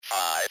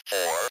5,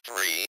 4,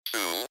 3,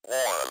 2, 1.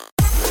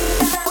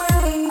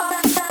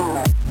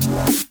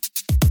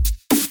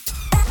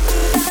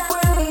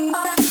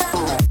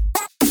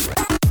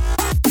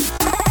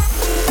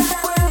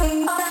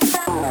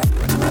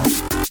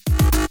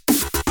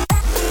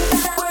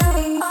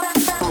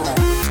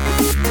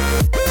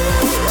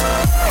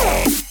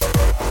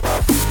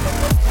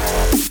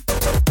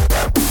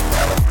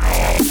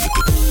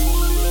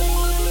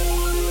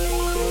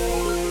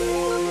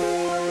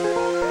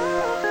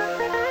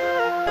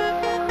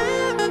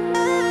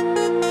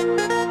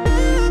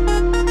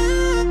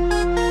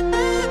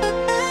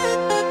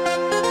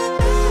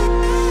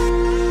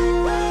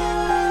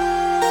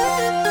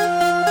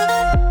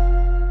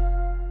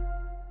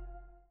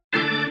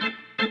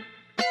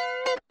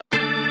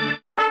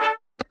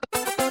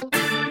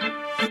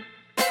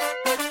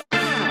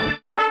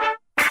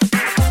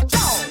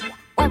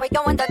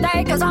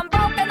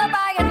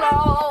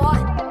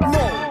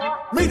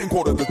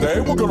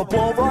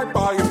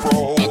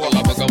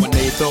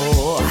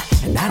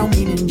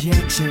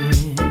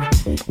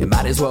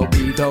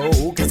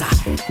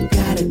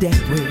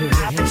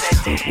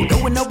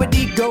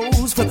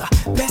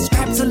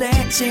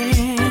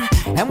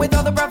 And with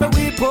all the profit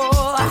we pull,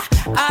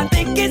 I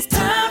think it's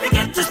time to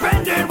get to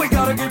spending. We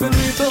gotta keep it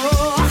lethal,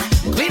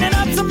 cleaning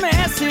up some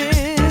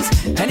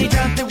messes. Any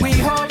job that we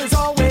hold is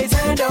always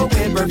handled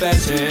with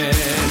perfection.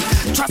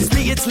 Trust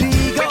me, it's legal.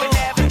 We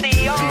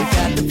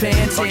got the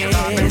fancy.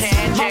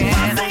 My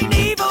boss ain't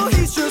evil,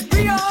 he's just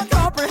beyond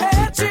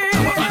comprehension.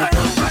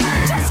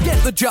 Just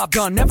get the job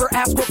done, never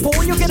ask what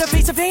for. You'll get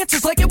evasive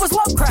answers like it was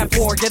Lovecraft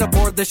War. Get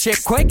aboard the ship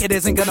quick, it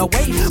isn't gonna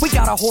wait. We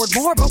gotta hoard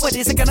more, but what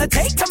is it gonna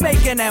take to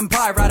make an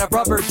empire out of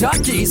rubber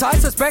duckies? I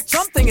suspect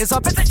something is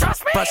up, and they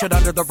trust me. Brush it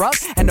under the rug,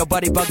 and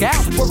nobody bug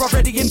out. We're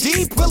already in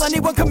deep, will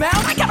anyone come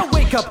out? I got a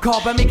wake-up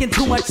call by making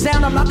too much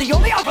sound. I'm not the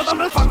only alpha, the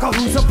motherfucker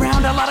who's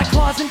around. A lot of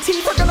claws and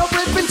teeth are gonna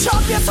rip and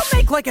chop you, so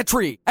make like a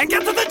tree and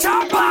get to the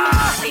chopper.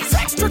 These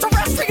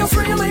extraterrestrials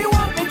really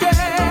want me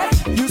dead.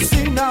 You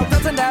see now,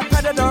 doesn't that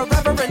predator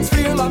reverence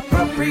feel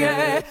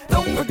appropriate?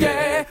 Don't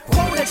forget,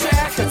 quota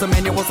check, cause the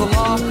manual's the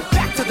law.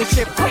 Back to the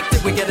ship, quick,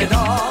 did we get it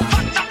all?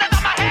 Put something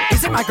on my head.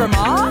 Is it my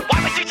grandma?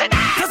 Why would she say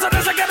that? Cause it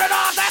doesn't get it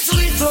all, that's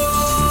lethal.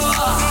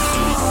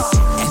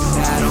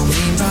 And I don't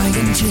mean by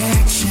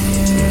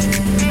injection.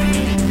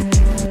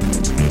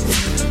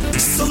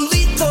 So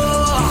lethal.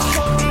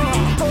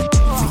 We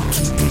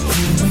keep it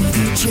clean with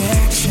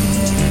ejection.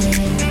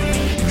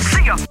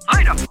 See ya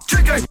later,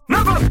 JK,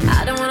 never.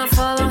 I don't wanna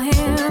follow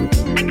him,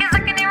 because I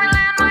can hear a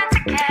landmines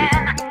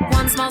again.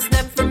 One small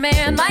step for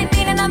man might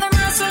mean another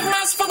massive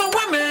mess for the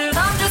women.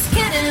 I'm just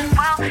kidding,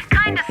 well,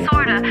 kinda,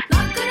 sorta.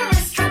 Not gonna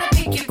risk trying to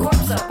pick your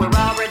corpse up. We're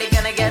already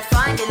gonna get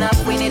fined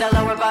enough. We need a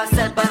lower bar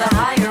set by the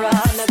higher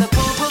up. Another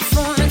poor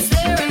performance,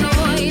 they're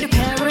annoyed.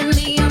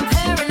 Apparently I'm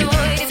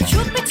paranoid. If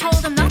truth be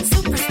told, I'm not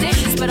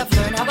superstitious, but I've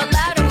learned how a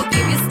ladder will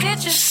give you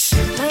stitches.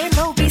 Lay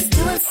low, be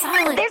still and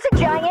silent. There's a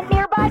giant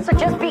nearby, so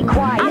just be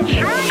quiet. I'm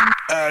trying.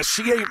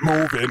 She ain't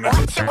moving.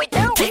 What should we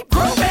do? Keep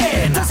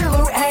grooving. Does your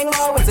loot hang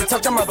low? Is it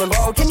tucked or mother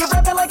low? Can you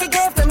wrap it like a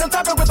gift and then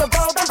top it with a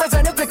bow? Then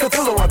present it to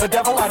Cthulhu or the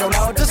devil, I don't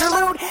know. Does your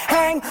loot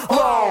hang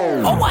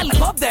low? Oh, I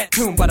love that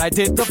tune, but I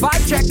did the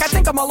vibe check. I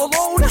think I'm all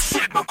alone.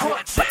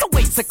 But the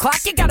wait's the clock,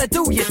 you gotta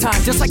do your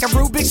time. Just like a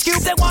Rubik's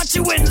Cube, they want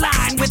you in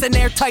line with an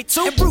airtight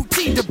suit. And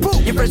routine to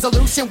boot. Your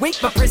resolution weak,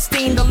 but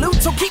pristine to loot.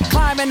 So keep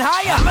climbing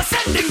higher. I'm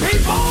ascending,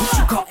 people. What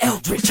you call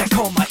eldritch, I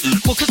call my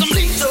equal, cause I'm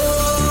lethal.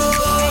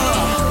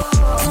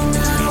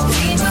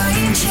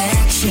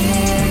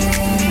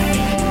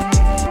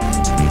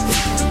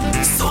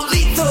 So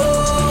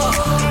lethal.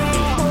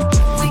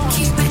 We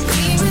keep it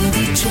clean with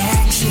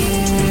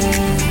ejection.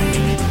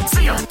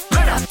 See ya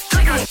later,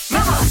 take it,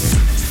 never.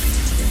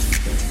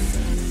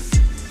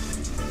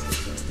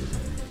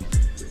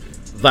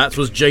 That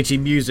was JT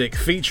Music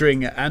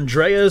featuring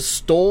Andreas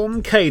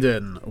Storm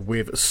Caden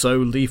with So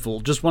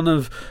Lethal. Just one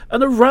of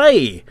an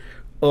array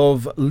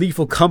of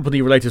Lethal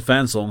Company related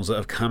fan songs that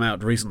have come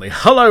out recently.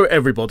 Hello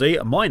everybody,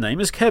 my name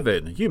is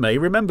Kevin. You may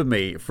remember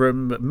me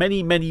from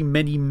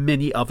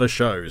many other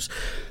shows.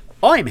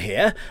 I'm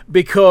here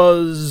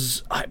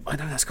because I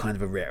know that's kind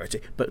of a rarity,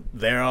 but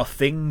there are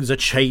things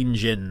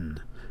a-changing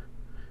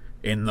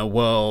in the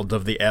world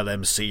of the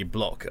LMC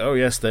block. Oh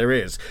yes, there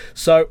is.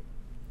 So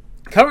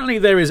currently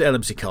there is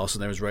LMC Cast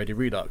and there is Radio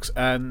Redux,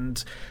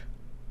 and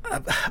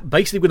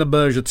basically we're going to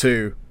merge the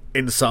two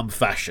in some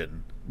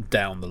fashion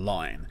down the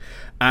line.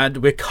 And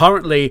we're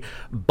currently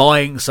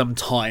buying some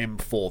time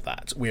for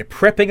that. We're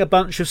prepping a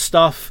bunch of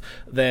stuff.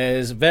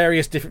 There's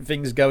various different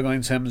things going on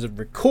in terms of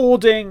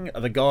recording.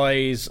 The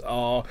guys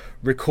are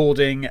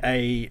recording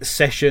a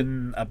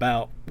session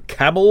about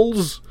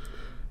camels.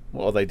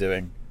 What are they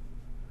doing?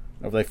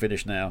 Have they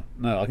finished now?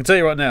 No, I can tell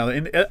you right now,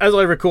 as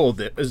I record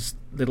it, as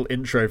a little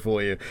intro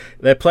for you,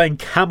 they're playing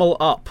Camel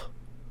Up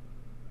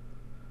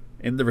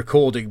in the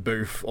recording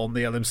booth on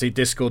the LMC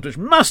Discord, which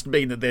must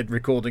mean that they're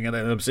recording an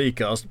LMC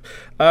cast.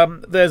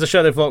 There's a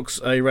Shadow Fox,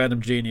 a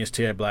Random Genius,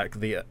 Tia Black,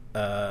 the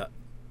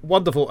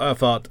wonderful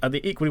Earthheart, and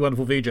the equally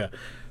wonderful Vija.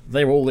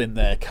 They're all in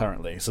there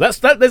currently. So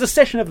there's a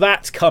session of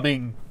that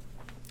coming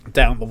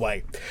down the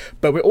way.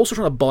 But we're also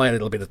trying to buy a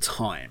little bit of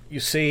time. You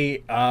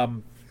see,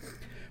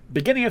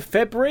 beginning of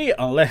February,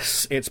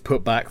 unless it's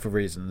put back for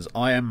reasons,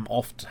 I am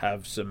off to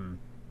have some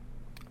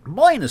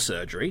minor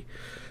surgery.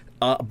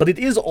 But it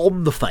is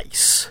on the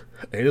face.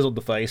 It is on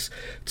the face.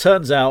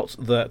 Turns out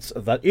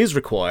that is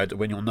required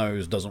when your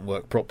nose doesn't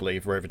work properly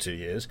for over 2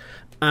 years.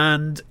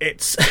 And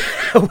it's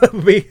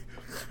will be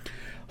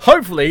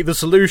hopefully the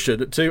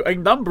solution to a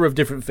number of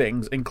different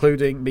things,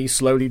 including me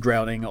slowly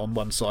drowning on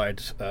one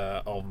side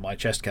of my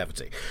chest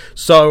cavity.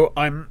 So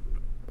I'm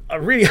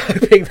really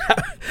hoping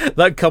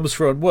that comes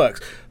through and works.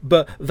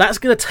 But that's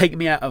going to take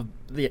me out of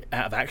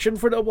action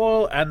for a little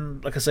while.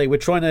 And like I say, we're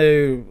trying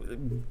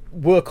to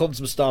work on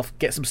some stuff,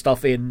 get some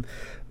stuff in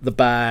the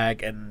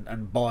bag,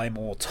 and buy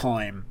more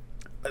time.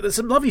 There's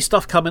some lovely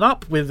stuff coming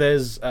up.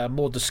 There's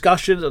more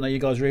discussions. I know you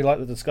guys really like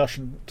the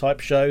discussion type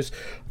shows.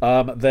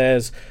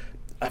 There's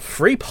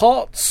 3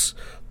 parts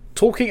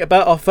talking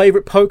about our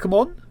favourite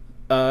Pokemon.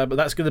 But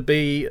that's going to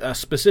be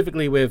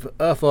specifically with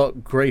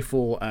Earthart,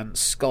 Greyfall, and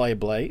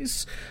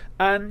Skyblaze.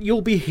 And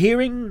you'll be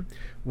hearing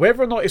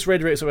whether or not it's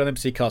Radio Redux or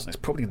LMC Cast. It's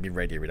probably going to be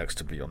Radio Redux,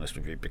 to be honest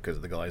with you,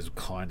 because the guys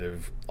kind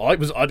of... I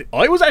was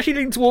actually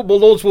leaning more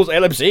towards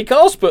LMC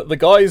Cast, but the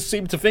guys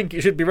seem to think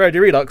it should be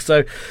Radio Redux.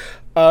 So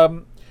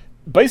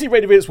basically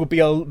Radio Redux will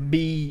be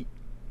me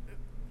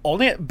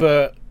on it,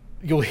 but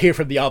you'll hear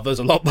from the others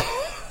a lot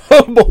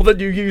more than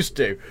you used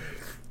to.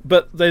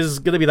 But there's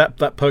going to be that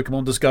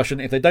Pokemon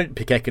discussion. If they don't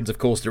pick Ekans, of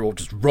course, they're all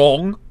just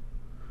wrong.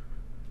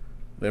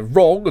 They're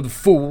wrong and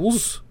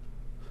fools.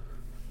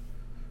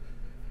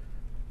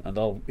 And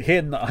I'll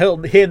hear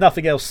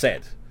nothing else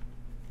said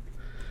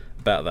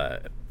about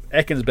that.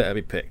 Ekans better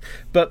be picked.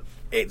 But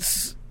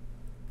it's...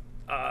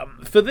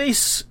 for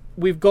this,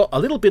 we've got a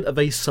little bit of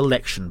a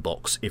selection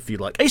box, if you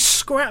like. A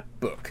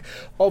scrapbook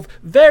of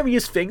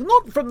various things,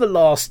 not from the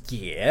last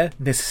year,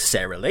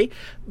 necessarily,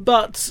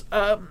 but...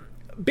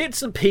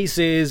 bits and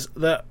pieces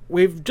that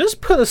we've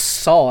just put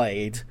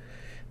aside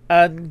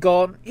and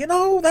gone,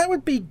 that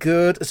would be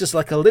good. It's just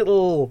like a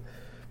little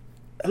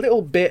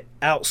bit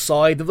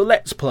outside of the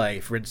Let's Play,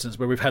 for instance,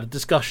 where we've had a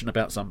discussion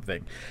about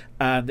something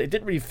and it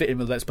didn't really fit in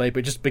with Let's Play, but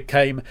it just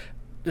became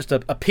just a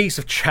piece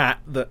of chat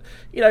that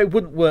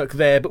wouldn't work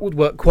there but would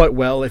work quite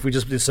well if we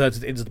just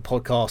inserted it into the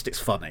podcast. It's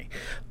funny.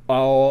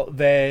 Or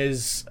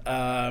there's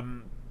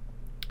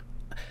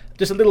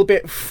just a little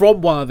bit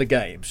from one of the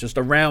games, just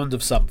a round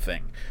of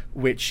something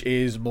which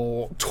is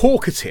more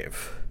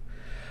talkative,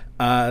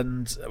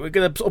 and we're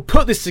going to sort of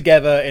put this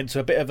together into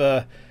a bit of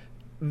a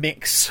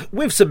mix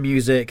with some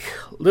music,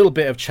 a little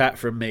bit of chat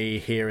from me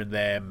here and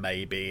there,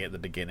 maybe at the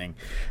beginning,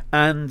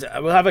 and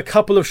we'll have a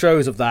couple of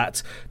shows of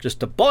that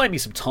just to buy me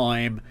some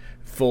time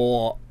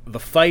for the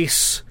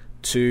face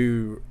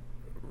to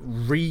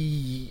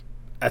reattach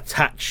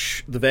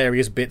the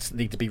various bits that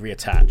need to be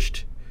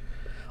reattached.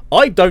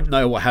 I don't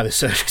know how this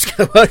surgery is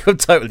going to work. I'm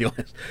totally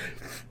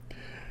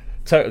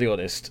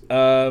honest.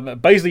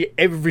 Basically,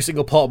 every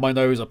single part of my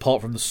nose,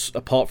 apart from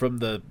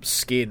the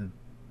skin,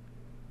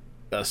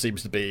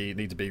 seems to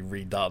need to be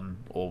redone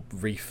or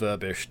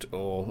refurbished,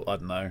 or I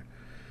don't know.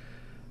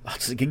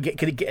 Can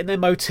it get an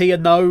MOT a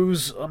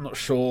nose? I'm not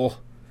sure.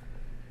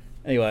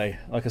 Anyway,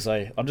 like I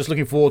say, I'm just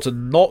looking forward to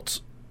not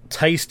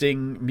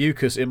tasting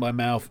mucus in my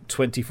mouth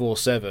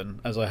 24/7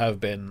 as I have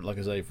been, like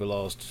I say, for the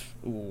last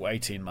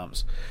 18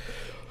 months.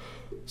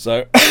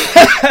 So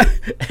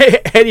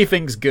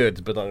anything's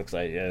good, but like I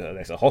say,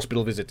 a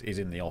hospital visit is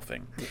in the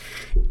offing.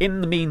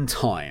 In the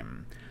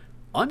meantime,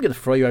 I'm going to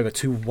throw you over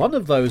to one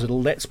of those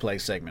little Let's Play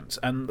segments,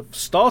 and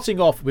starting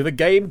off with a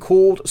game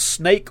called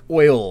Snake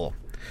Oil.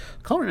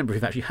 I can't remember if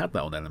we've actually had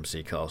that on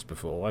LMC Cast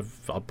before.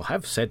 I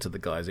have said to the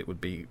guys it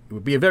would be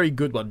a very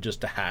good one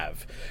just to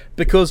have,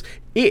 because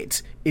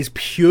it is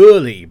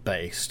purely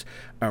based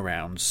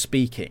around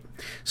speaking.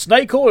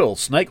 Snake oil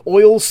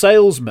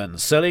salesman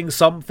selling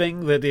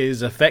something that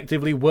is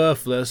effectively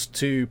worthless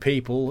to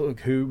people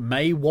who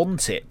may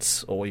want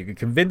it, or you can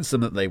convince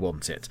them that they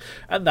want it,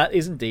 and that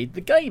is indeed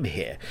the game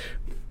here.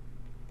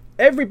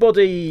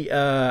 Everybody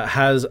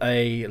has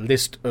a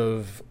list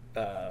of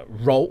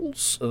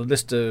roles, a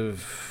list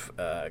of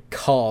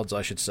cards,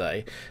 I should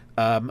say,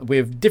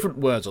 with different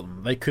words on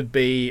them. They could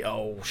be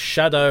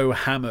shadow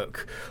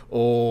hammock,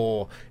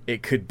 or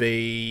it could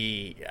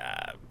be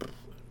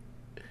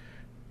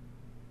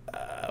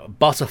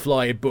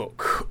butterfly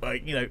book.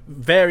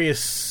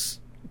 Various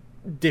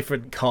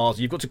different cards.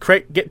 You've got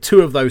to get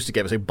 2 of those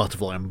together, so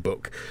butterfly and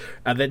book,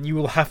 and then you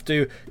will have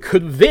to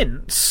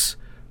convince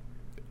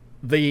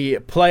the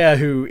player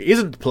who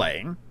isn't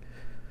playing,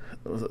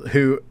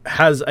 who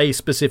has a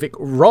specific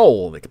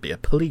role. It could be a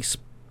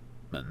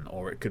policeman,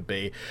 or it could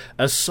be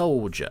a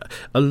soldier,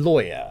 a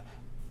lawyer,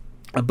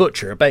 a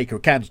butcher, a baker, a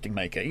candlestick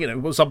maker,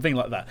 something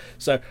like that.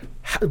 So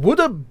would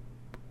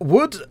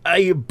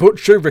a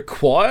butcher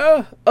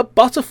require a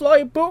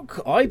butterfly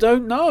book? I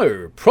don't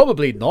know.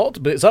 Probably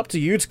not, but it's up to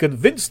you to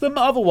convince them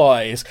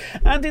otherwise.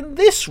 And in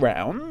this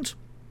round,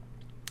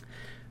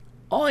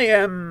 I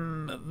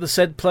am the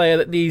said player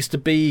that needs to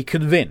be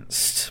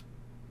convinced.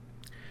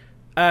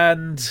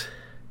 And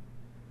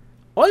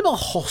I'm a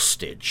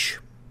hostage.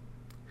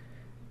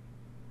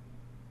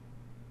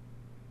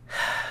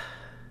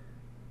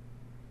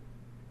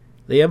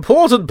 The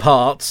important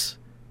part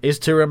is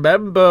to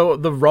remember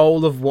the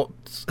role of what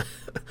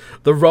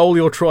the role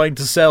you're trying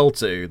to sell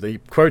to, the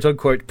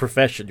quote-unquote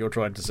profession you're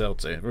trying to sell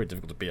to. Very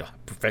difficult to be a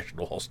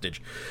professional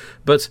hostage.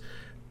 But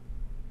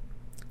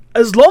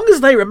as long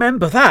as they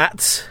remember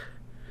that,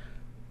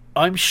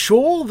 I'm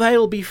sure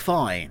they'll be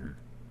fine.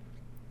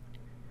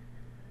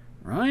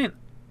 Right?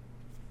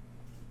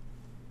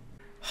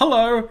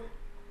 Hello,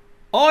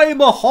 I'm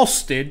a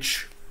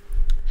hostage.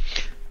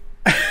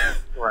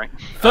 Right.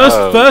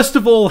 First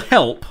of all,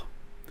 help.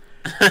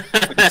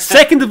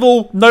 Second of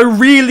all, no,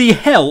 really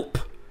help.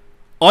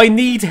 I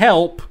need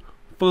help.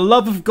 For the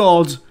love of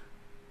God,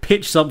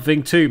 pitch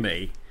something to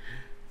me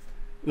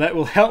that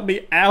will help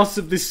me out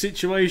of this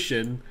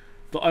situation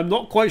that I'm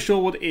not quite sure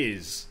what it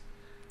is.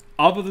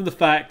 Other than the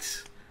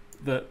fact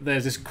that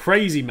there's this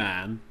crazy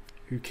man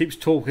who keeps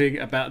talking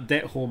about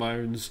debt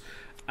hormones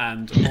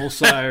and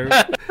also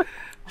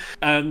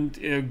and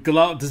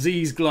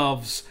disease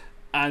gloves.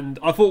 And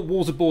I thought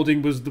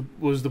waterboarding was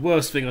the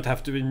worst thing I'd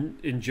have to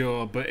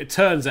endure, but it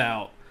turns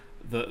out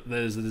that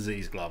there's a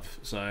disease glove.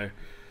 So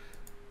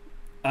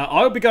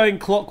I'll be going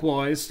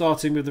clockwise,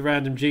 starting with the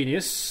random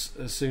genius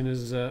as soon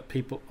as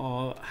people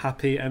are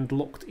happy and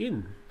locked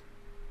in.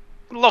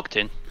 Locked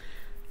in.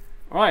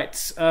 All right,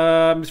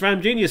 Mr.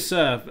 Random Genius,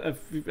 sir,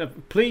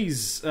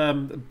 please,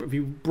 if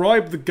you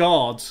bribe the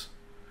guard,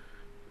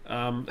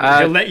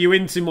 he'll let you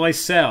into my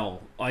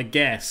cell, I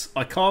guess.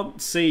 I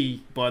can't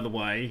see, by the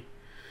way,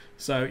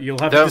 so you'll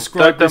have to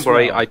describe this. Don't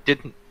worry, well.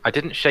 I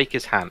didn't shake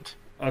his hand.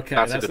 Okay,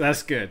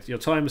 that's good. Your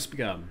time has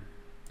begun.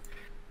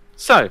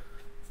 So,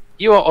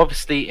 you are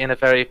obviously in a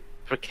very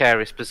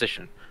precarious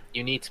position.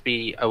 You need to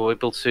be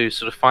able to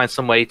sort of find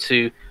some way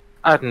to,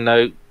 I don't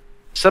know,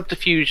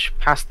 subterfuge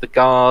past the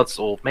guards,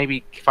 or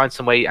maybe find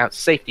some way out to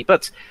safety,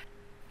 but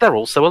they're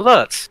also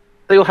alert.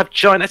 They all have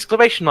giant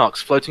exclamation marks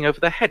floating over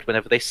their head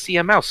whenever they see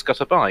a mouse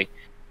scutter by.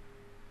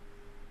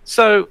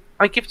 So,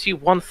 I give to you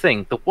one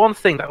thing, the one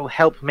thing that will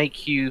help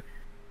make you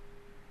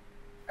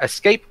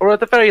escape, or at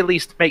the very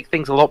least make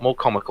things a lot more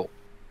comical.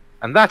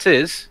 And that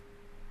is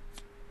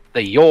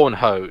the yawn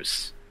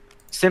hose.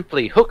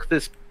 Simply hook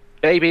this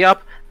baby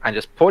up and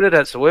just point it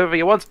at whoever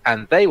you want,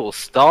 and they will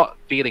start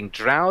feeling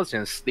drowsy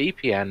and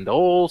sleepy and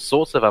all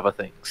sorts of other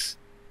things.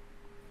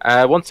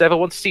 Once you ever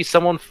want to see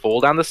someone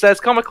fall down the stairs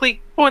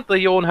comically, point the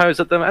yawn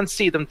hose at them and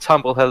see them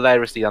tumble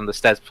hilariously down the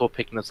stairs before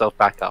picking themselves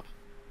back up.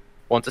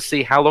 Want to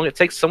see how long it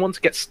takes someone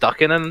to get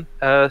stuck in a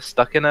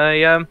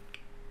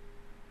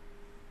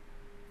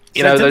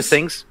you know those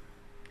things?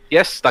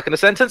 Yes, stuck in a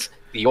sentence.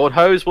 The yawn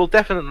hose will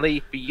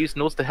definitely be used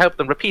in order to help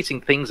them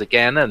repeating things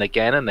again and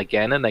again and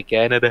again and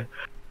again and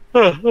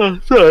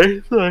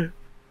sorry.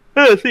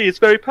 See, it's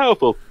very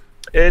powerful.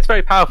 It's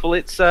very powerful.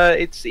 It's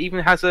even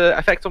has an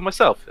effect on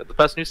myself, the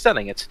person who's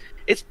selling it.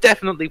 It's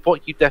definitely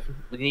what you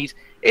definitely need,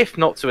 if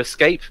not to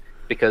escape,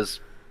 because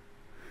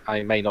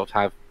I may not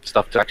have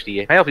stuff to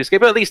actually help you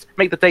escape, but at least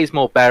make the days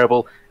more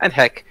bearable. And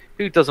heck,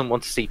 who doesn't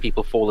want to see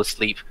people fall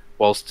asleep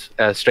whilst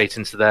straight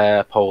into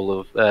their bowl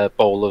of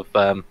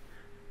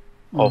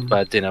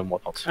dinner and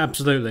whatnot?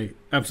 Absolutely.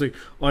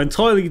 I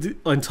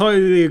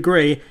entirely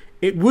agree.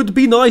 It would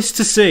be nice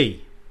to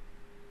see.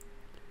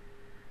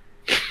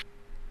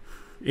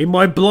 In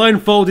my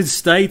blindfolded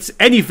state,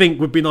 anything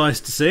would be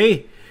nice to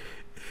see.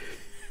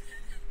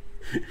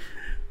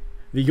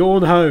 The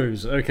yawn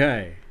hose.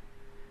 Okay.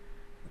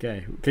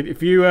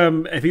 If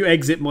you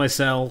exit my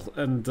cell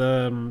and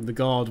the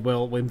guard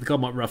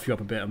might rough you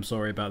up a bit. I'm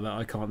sorry about that.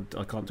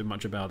 I can't do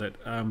much about it.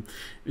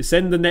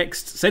 Send the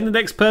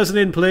next person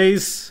in,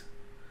 please.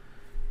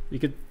 You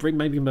could bring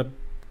maybe a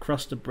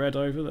crust of bread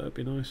over. That would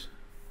be nice.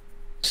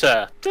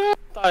 Sir,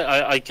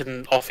 I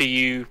can offer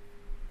you.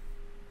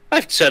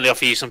 I can certainly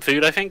offer you some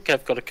food. I think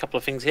I've got a couple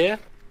of things here.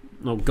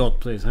 Oh God,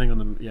 please hang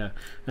on. Yeah,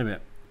 wait a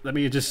minute. Let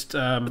me just.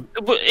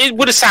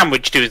 Would a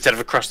sandwich do instead of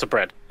a crust of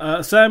bread?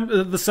 The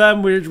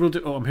sandwich will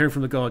do. Oh, I'm hearing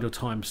from the guard. Your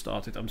time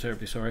started. I'm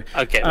terribly sorry.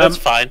 Okay, that's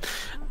fine.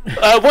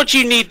 What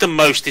you need the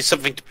most is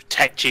something to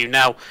protect you.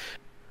 Now,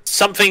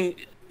 something.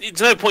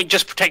 It's no point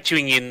just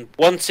protecting you in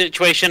one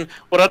situation.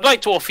 What I'd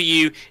like to offer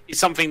you is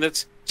something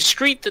that's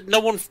discreet, that no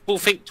one will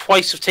think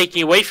twice of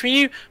taking away from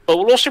you, but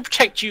will also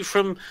protect you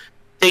from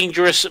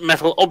dangerous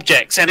metal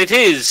objects, and it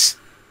is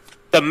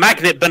the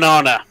magnet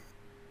banana.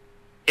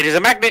 It is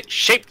a magnet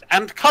shaped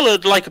and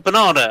coloured like a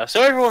banana,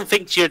 so everyone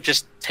thinks you're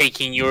just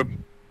taking your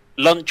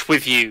lunch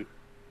with you.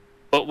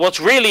 But what's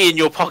really in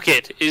your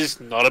pocket is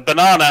not a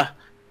banana,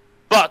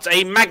 but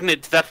a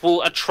magnet that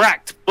will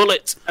attract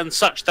bullets and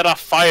such that are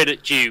fired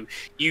at you.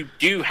 You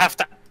do have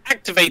to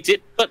activate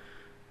it, but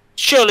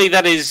surely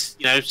that is,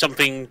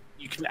 something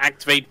you can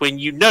activate when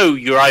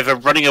you're either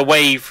running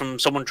away from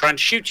someone trying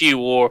to shoot you,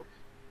 or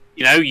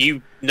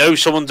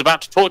someone's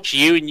about to torture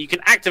you, and you can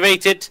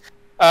activate it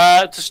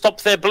to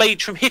stop their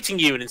blade from hitting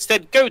you, and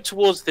instead go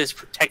towards this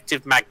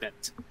protective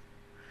magnet.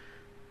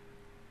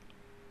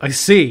 I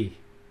see.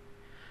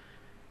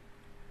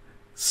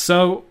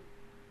 So,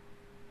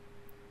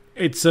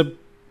 it's a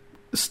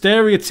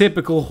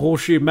stereotypical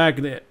horseshoe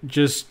magnet,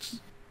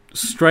 just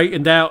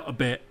straightened out a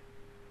bit,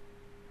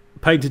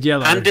 painted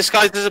yellow, And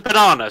disguised as a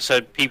banana, so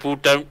people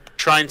don't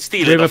try and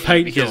steal it with a off you,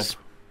 paint because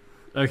job.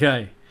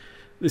 Okay,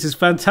 this is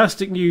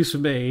fantastic news for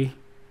me.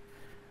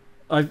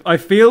 I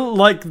feel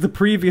like the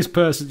previous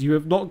person, you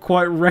have not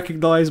quite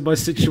recognised my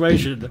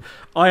situation.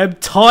 I am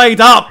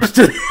tied up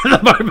to the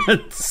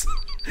moment.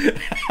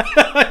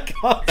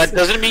 that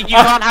doesn't mean you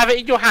can't have it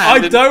in your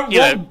hand. I don't want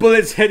know.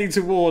 bullets heading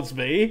towards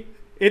me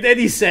in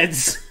any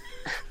sense.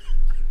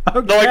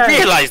 Okay. No, I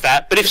realise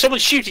that, but if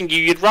someone's shooting you,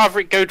 you'd rather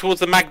it go towards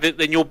the magnet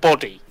than your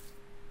body.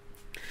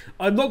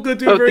 I'm not going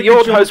to do a But very the good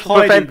odd job host of will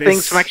hiding prevent this.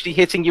 things from actually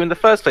hitting you in the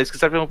first place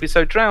because everyone will be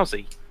so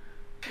drowsy.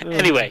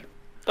 Anyway,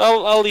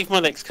 I'll leave my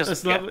next Let's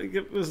customer.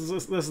 not,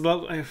 let's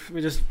not, let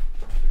me just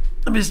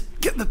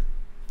get the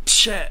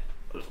shit.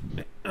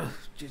 Oh,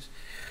 jeez.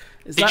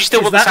 Did you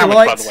still want the sandwich,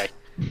 by the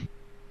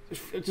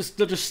way?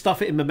 Just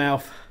stuff it in my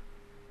mouth.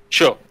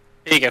 Sure.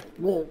 Here you go.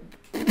 Whoa.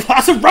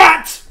 That's a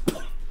rat!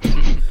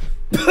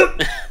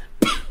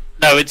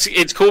 No,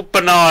 it's called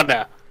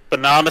banana.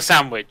 Banana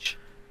sandwich.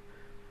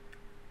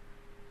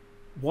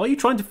 Why are you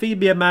trying to feed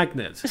me a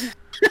magnet? What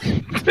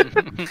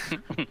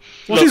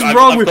Look, is I've-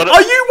 wrong I've with... got a-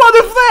 Are you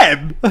one of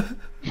them?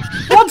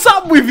 What's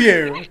up with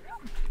you?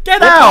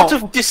 Get What out!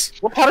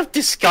 part of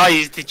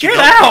disguise did you Get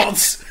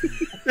not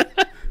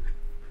out!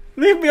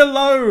 Leave me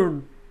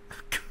alone.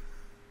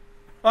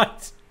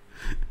 Right.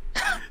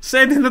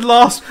 Send in the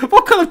last...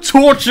 What kind of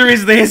torture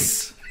is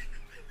this?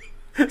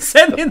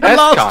 Send in the best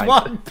last kind.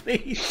 one,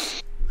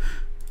 please.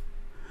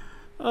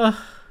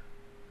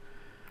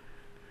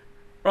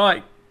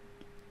 Right.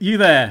 You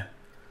there?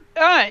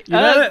 Alright, You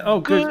there? Oh,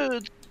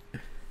 good.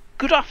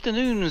 Good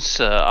afternoon,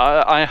 sir.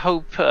 I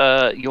hope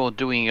you're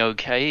doing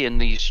okay in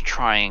these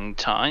trying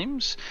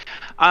times.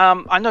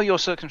 I know your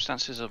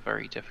circumstances are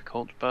very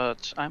difficult,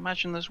 but I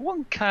imagine there's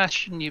one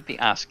question you'd be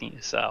asking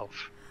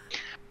yourself.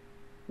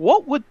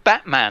 What would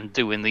Batman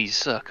do in these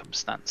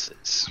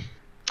circumstances?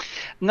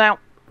 Now,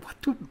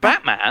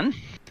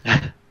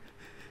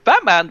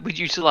 Batman would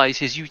utilize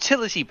his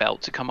utility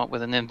belt to come up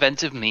with an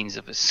inventive means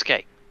of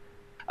escape.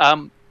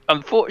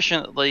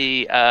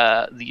 Unfortunately,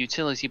 the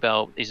utility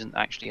belt isn't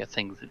actually a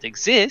thing that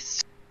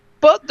exists,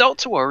 but not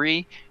to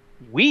worry,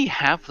 we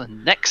have the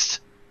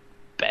next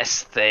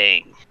best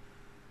thing.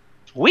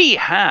 We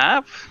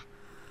have,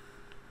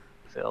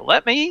 if it'll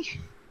let me,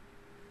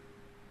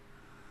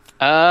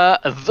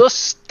 the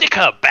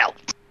sticker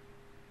belt.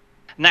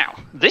 Now,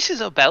 this is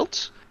a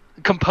belt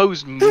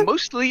composed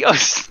mostly of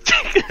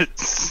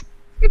stickers.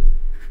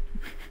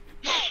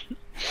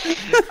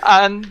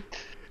 And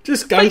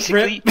Just go for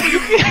basically,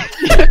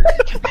 it.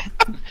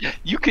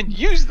 you can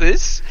use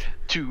this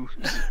to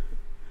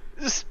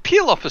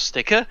peel off a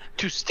sticker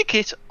to stick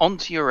it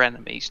onto your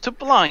enemies to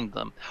blind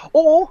them,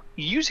 or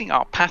using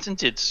our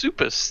patented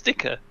super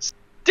sticker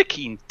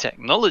sticking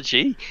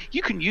technology,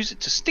 you can use it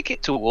to stick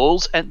it to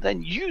walls and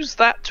then use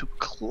that to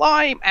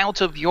climb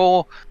out of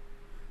your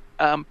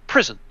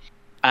prison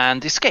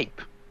and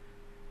escape.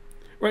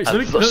 Right,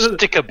 The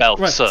sticker belt,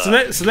 right,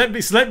 sir. so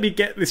let me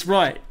get this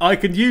right. I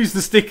can use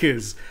the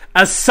stickers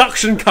as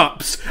suction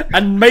cups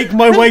and make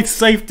my way to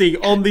safety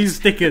on these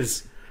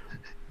stickers.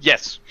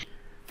 Yes.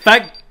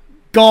 Thank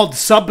God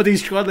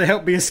somebody's trying to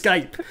help me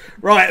escape.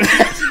 Right.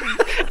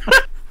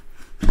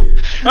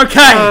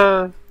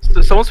 Okay.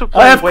 So someone's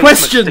I have way too much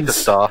questions. Sticker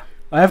Star.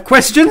 I have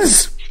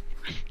questions.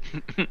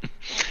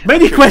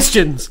 Many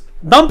questions.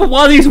 Number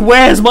one is,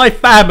 where's my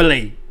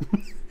family?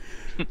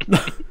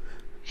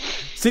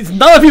 Since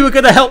none of you are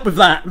going to help with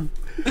that.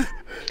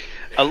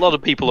 A lot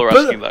of people are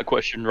asking that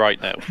question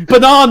right now.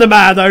 Banana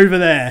Man over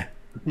there.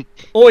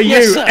 Or you,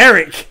 Yes, sir.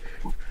 Eric.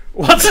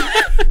 What?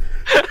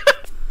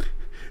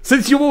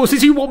 Since you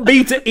want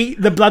me to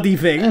eat the bloody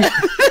thing.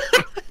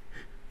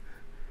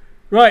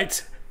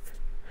 Right.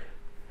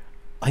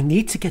 I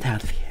need to get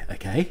out of here,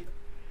 okay?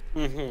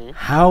 Mm-hmm.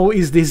 How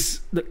is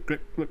this...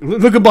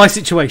 Look at my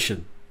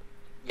situation.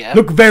 Yeah.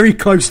 Look very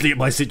closely at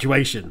my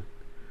situation.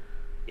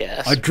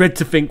 Yes. I dread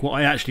to think what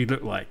I actually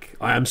look like.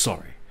 I am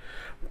sorry.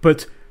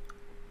 But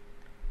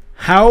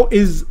how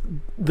is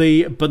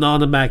the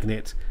banana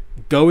magnet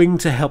going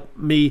to help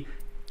me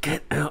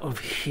get out of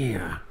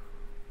here?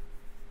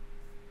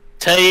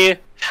 Tell you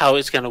how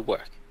it's going to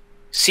work.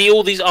 See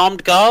all these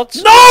armed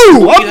guards? No!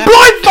 I'm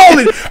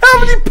blindfolded! How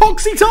many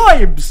poxy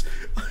times?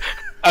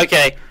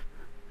 Okay.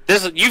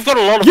 You've got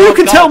a lot of You armed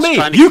can tell guards me.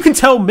 trying to- You can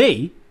tell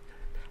me.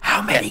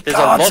 How many there's a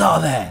guards lot-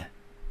 are there?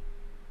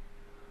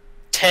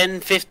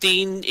 10,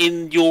 15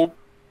 in your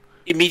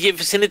immediate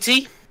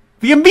vicinity?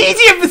 The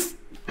immediate...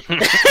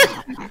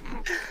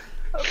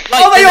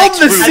 Like Are they on next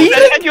the room.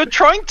 ceiling? And you're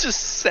trying to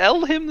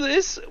sell him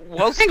this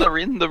whilst they're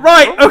in the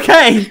Right, room?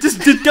 okay. Just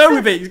go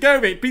with it. Just go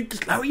with it.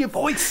 Just lower your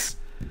voice.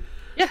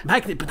 Yeah.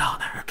 Magnet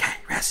banana. Okay.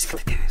 How's he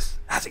going to do this?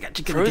 How's he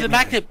actually going Throw to the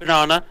magnet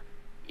banana,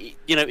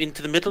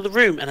 into the middle of the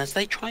room, and as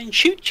they try and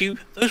shoot you,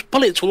 those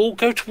bullets will all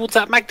go towards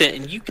that magnet,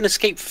 and you can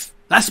escape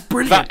That's without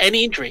brilliant.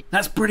 any injury.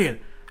 That's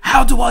brilliant.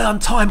 How do I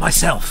untie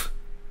myself?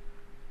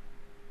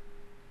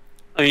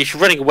 I mean, if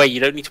you're running away, you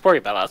don't need to worry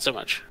about that so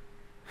much.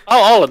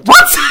 Oh,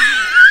 What?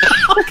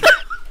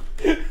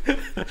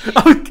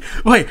 Oh,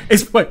 wait,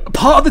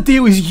 part of the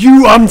deal is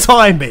you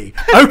untie me.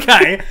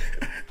 Okay.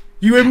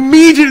 You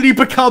immediately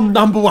become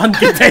 #1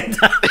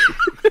 contender.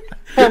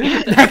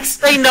 Next.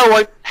 They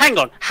know hang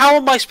on, how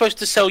am I supposed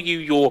to sell you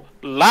your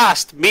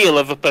last meal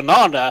of a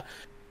banana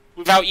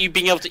without you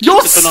being able to eat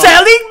You're the banana?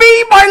 selling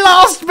me my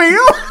last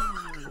meal?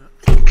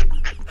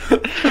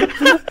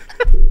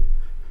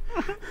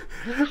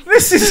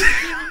 This is...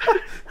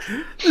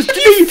 Do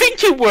you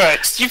think it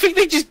works? Do you think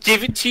they just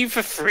give it to you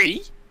for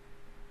free?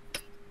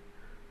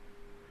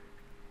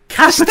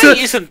 The state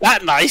isn't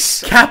that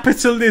nice.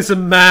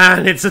 Capitalism,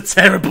 man, it's a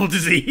terrible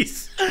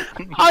disease.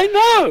 I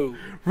know.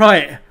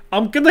 Right,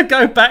 I'm gonna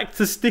go back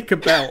to Sticker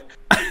Belt.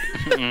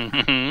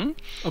 Mm-hmm.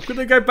 I'm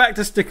gonna go back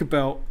to Sticker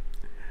Belt.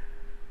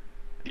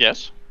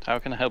 Yes. How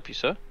can I help you,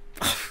 sir?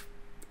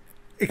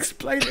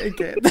 Explain it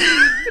again.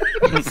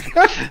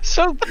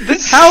 So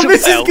this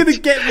This is going to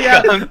get me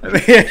out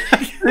of here.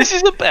 This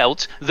is a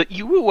belt that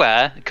you will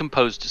wear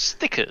composed of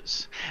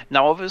stickers.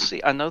 Now,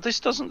 obviously, I know this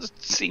doesn't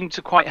seem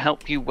to quite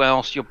help you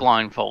whilst you're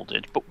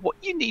blindfolded, but what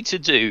you need to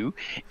do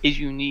is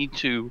you need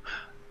to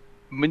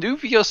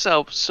maneuver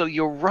yourself so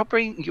you're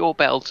rubbing your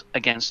belt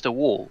against a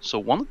wall. So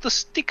one of the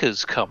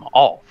stickers come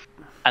off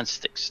and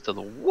sticks to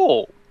the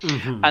wall.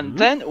 Mm-hmm. And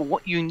then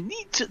what you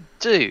need to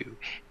do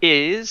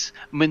is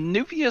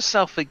maneuver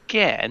yourself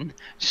again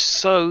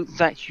so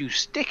that you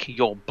stick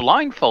your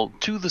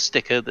blindfold to the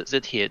sticker that's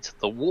adhered to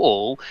the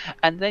wall,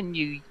 and then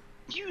you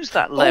use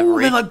that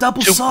leverage they're like to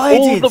double-sided.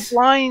 pull the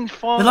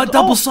blindfold. They're like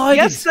double-sided.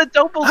 Yes, they're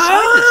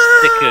double-sided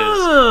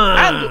stickers,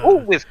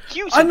 and with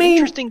cute and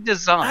interesting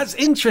designs. That's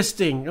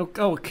interesting.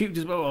 Oh, cute.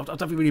 I don't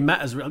think it really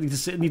matters. I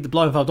need the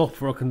blindfold off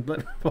before I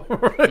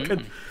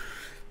can.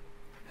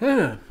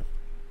 Yeah.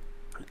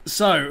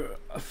 So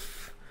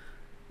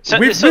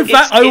with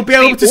that, I will be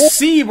able to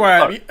see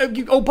where. By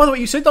the way,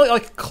 you said that I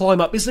could climb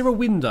up. Is there a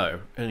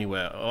window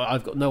anywhere?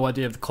 I've got no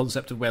idea of the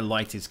concept of where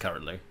light is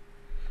currently.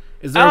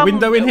 Is there a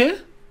window in here?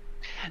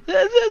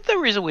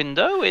 There is a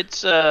window.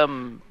 It's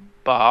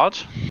barred.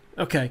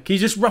 Okay. Can you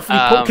just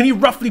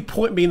roughly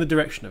point me in the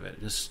direction of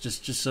it?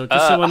 Just so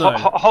I know.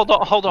 Hold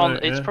on.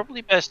 Right, it's yeah.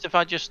 probably best if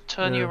I just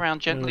turn you around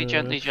gently. No,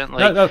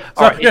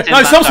 All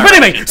right, stop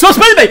spinning me! Stop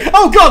spinning me!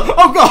 Oh god!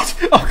 Oh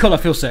god! I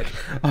feel sick.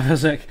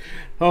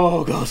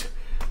 Oh god!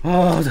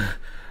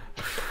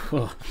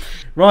 Oh.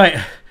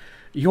 Right,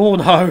 yawn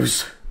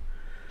hose.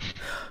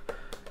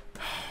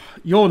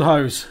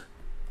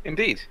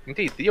 Indeed,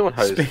 the yawn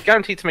hose.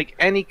 Guaranteed to make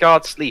any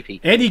guard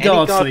sleepy. Any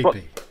guard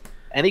sleepy.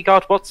 Any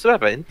guard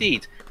whatsoever,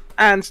 indeed.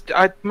 And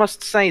I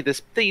must say this,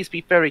 please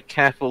be very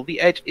careful. The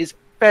edge is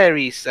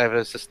very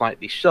ever so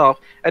slightly sharp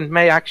and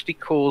may actually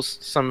cause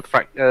some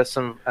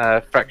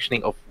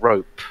fractioning of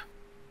rope.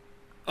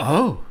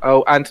 Oh,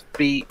 and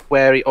be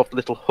wary of the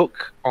little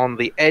hook on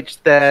the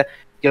edge there.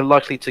 You're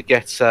likely to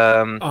get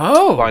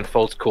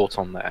blindfolds caught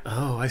on there.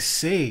 Oh, I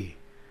see.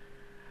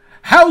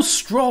 How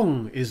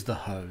strong is the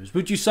hose?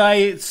 Would you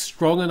say it's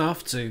strong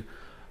enough to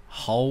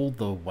hold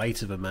the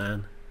weight of a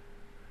man?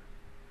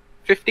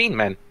 15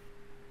 men.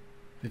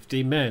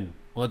 15 men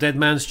on a dead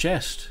man's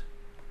chest.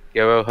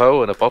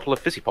 Yo-ho-ho and a bottle of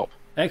fizzy pop.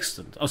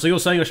 Excellent. Oh, so you're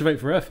saying I should vote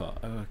for Earthart?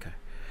 Oh, okay.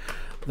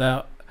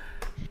 Now,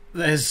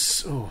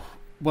 there's...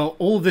 well,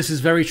 all of this is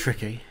very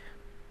tricky.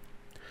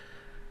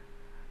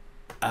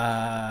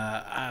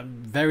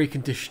 Very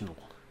conditional.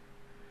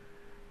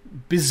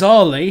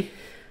 Bizarrely,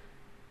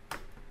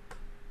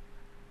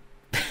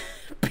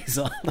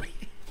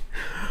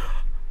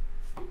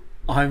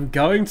 I'm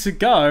going to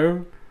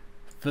go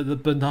for the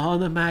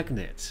banana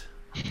magnet.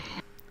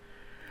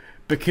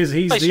 Because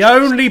he's the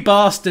only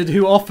bastard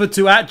who offered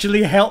to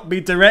actually help me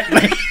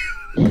directly.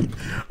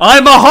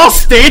 I'm a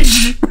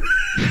hostage!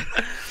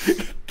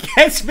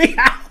 Get me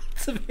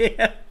out of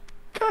here!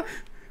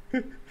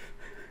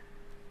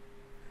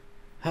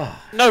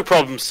 No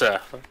problem, sir.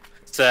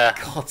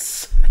 God's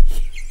sake.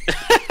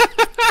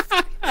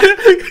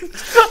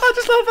 I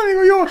just love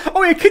that you're...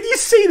 Oh yeah, can you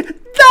see...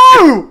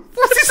 No!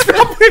 What is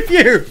wrong with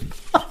you?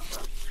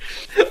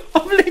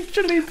 I'm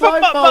literally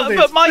blindfolded.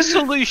 But my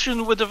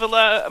solution would have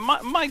allowed...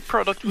 My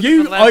product would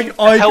have allowed you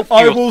to help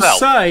I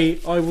yourself.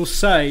 will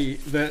say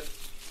that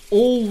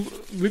all...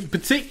 In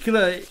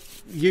particular,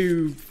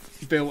 you,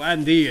 Bill,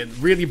 and Ian,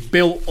 really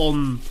built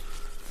on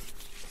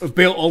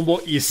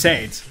what you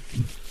said.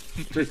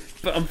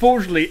 But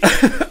unfortunately,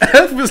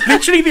 Earth was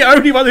literally the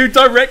only one who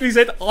directly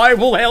said, I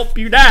will help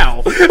you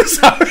now.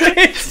 So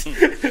it's...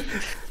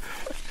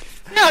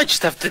 Yeah, I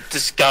just have to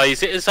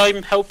disguise it as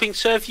I'm helping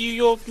serve you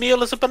your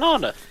meal as a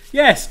banana.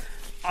 Yes,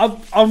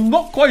 I'm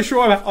not quite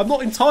sure. I'm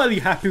not entirely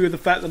happy with the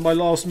fact that my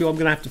last meal I'm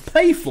going to have to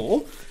pay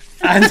for.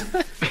 And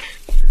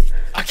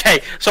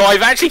okay, so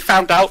I've actually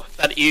found out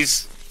that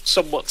is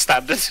somewhat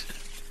standard.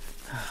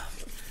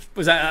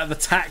 Was that out of a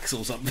tax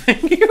or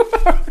something?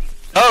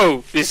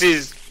 Oh, this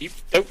is... You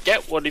don't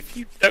get one if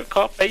you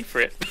can't pay for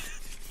it.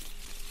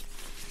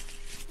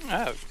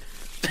 Oh.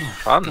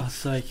 Fun. For God's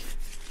sake.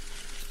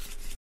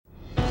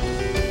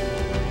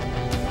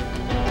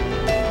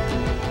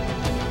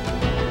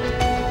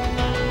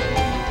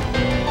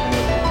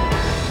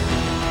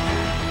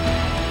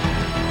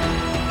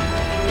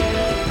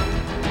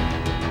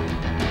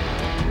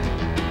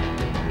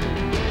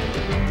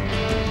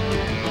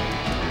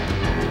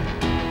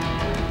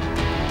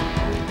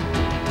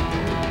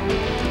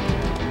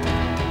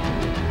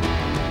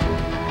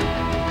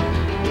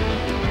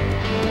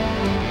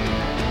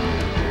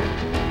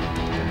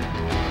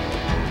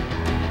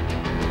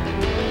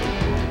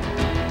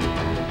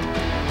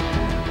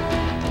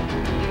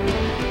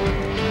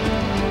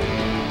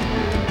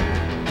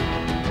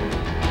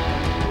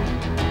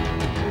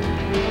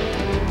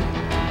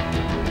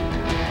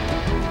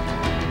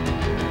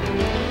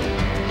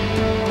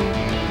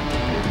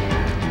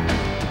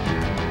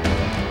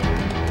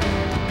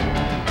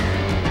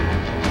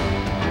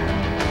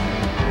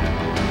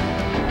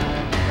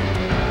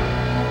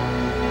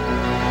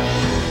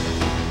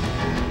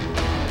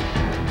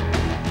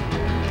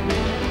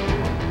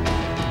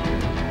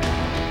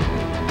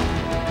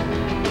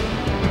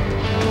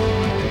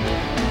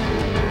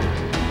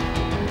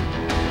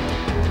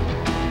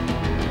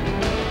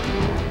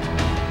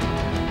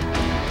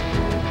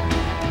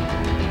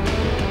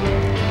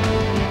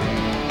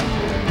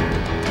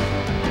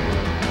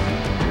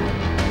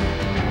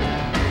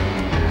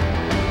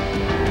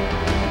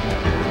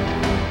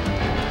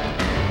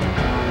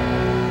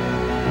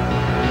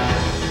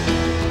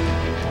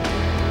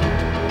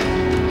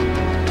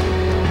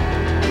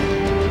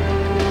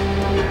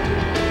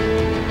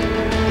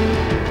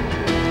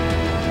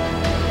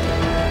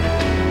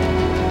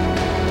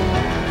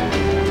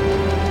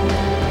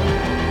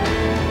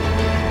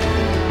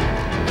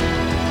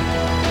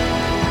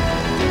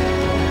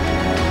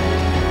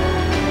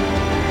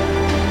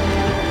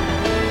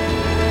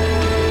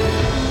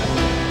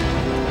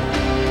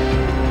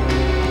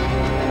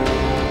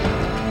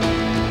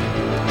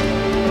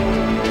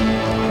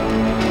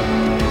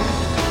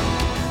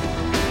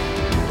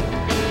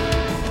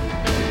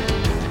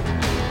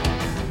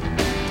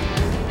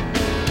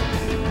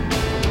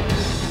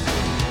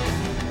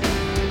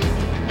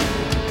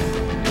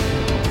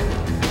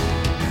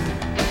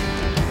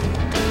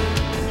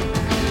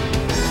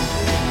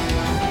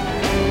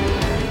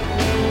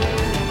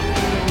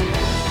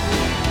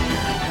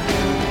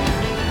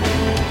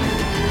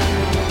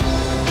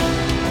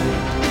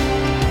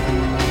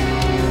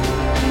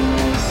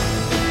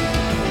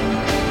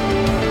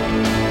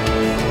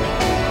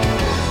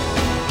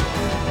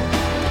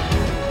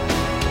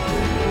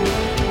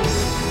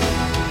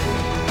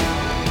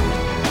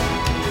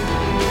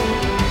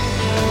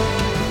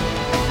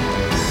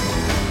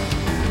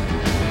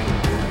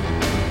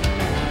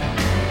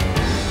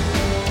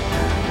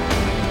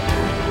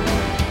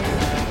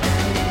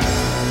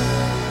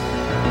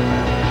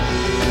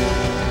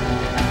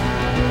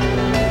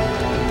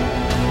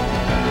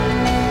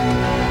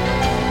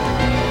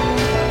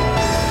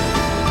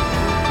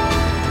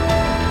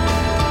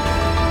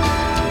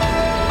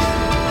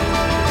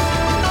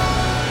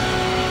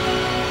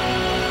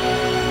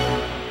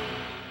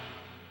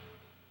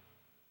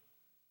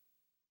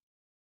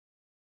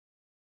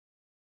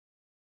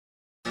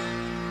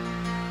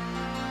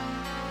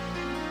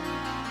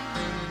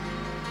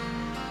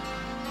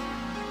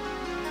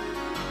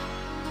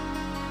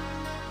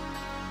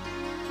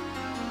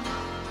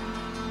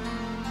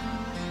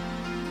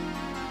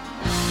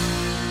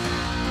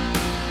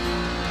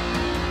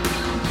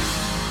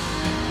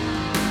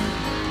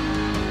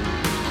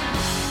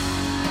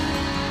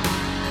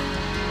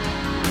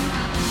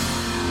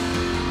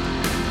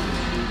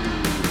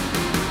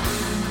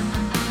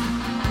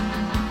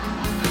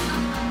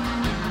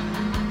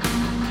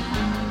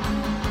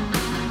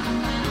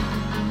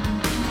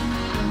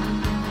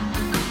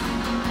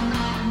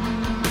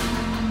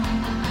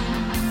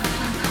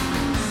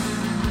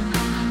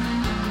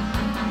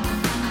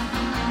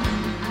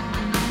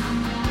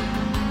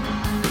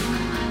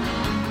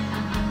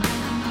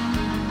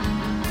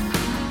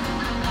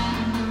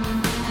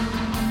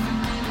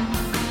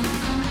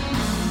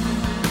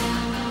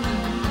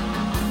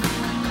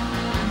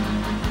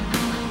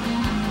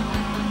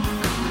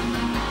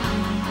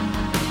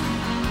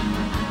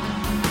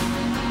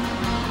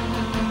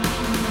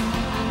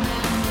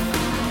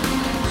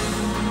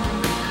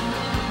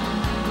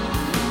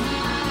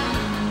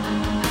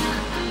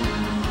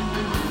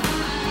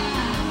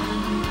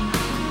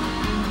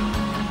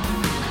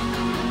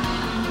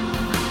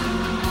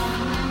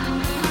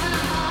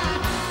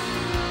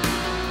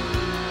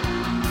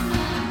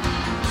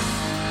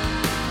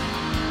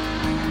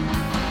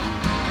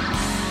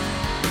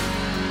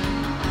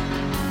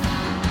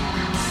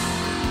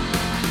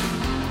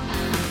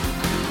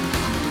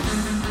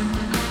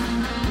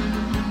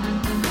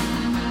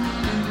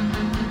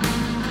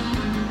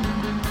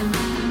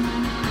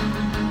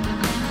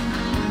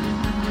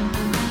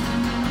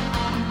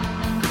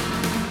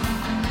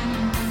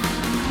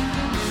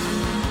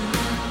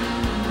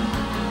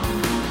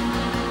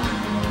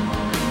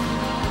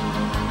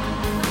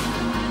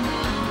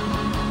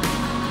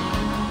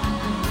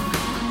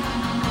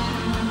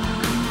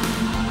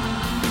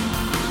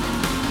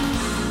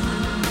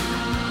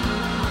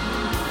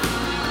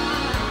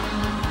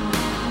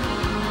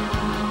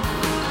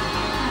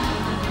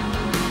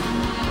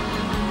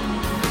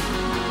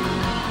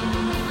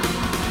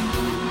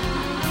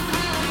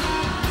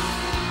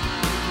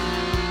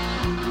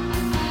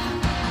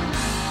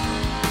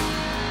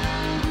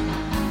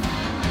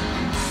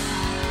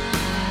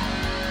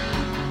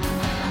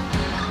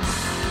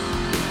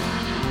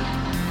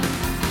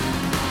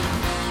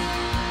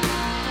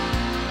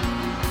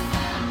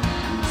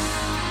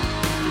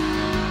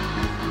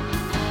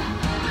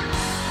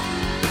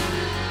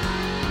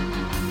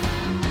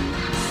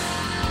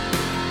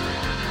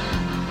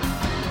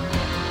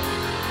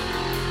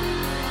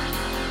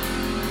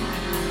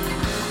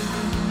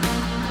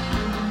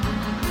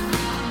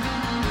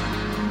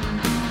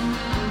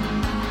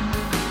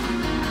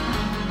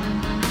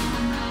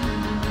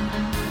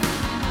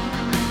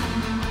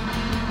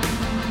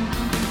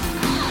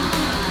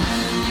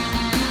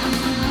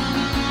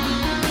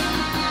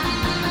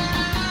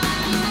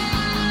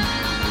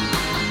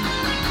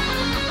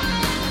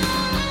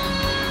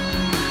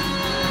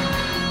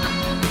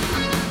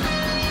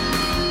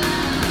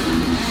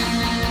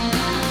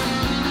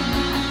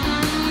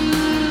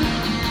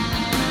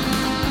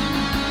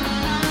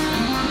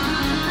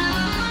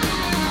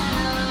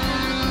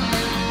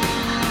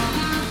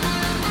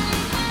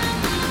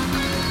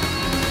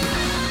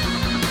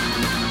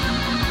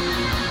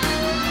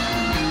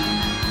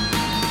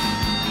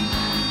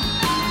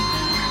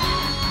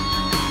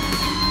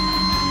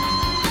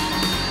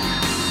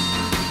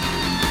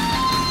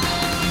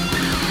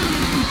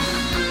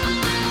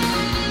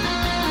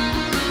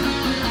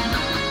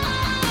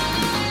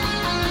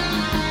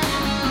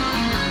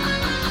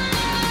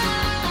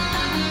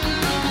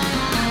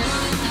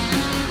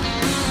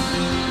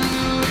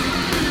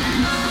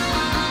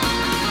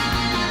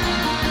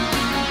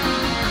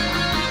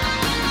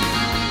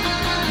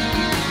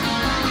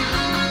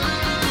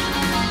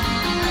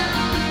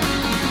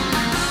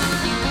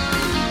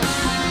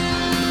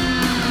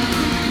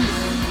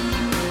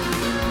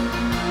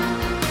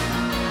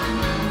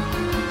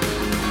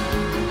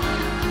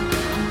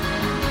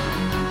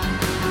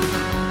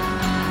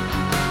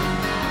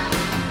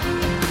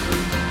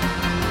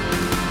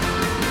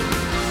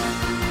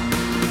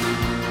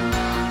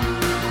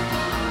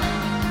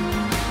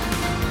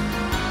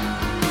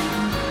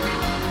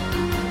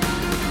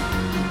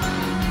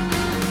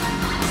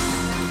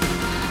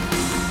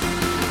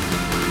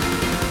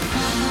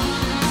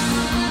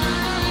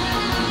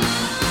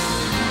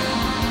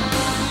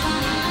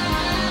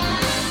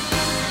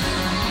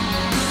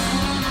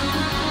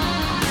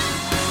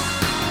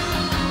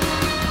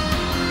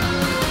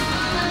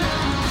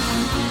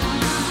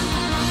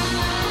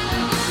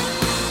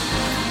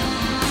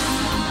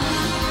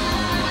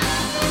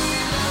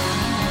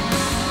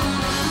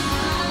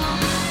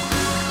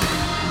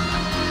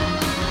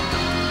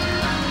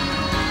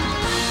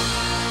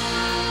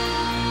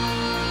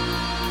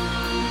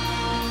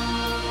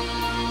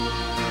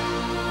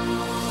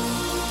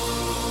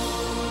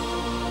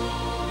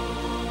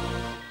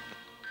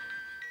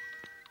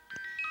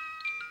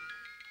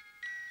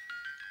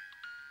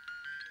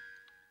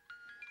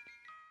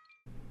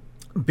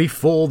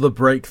 before the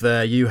break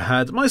there, you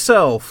had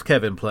myself,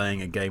 Kevin,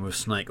 playing a game of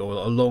Snake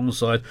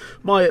alongside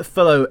my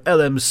fellow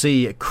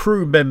LMC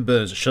crew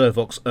members,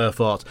 Shadowfox,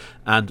 Earthart,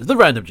 and the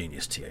Random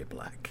Genius, T.A.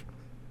 Black.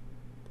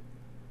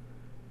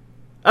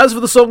 As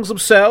for the songs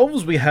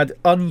themselves, we had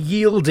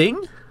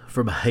Unyielding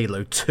from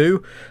Halo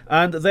 2,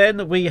 and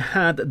then we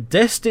had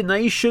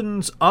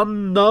Destinations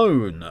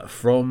Unknown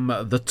from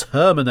The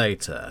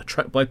Terminator,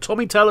 tracked by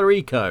Tommy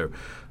Tallarico,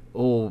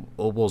 or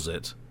was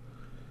it?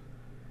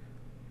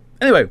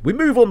 Anyway, we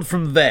move on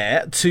from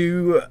there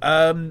to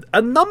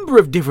a number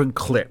of different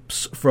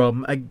clips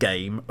from a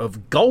game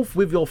of Golf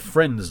with Your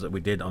Friends that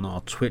we did on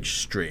our Twitch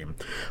stream,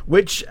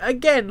 which,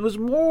 again, was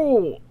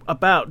more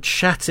about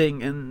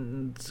chatting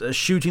and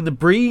shooting the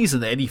breeze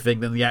than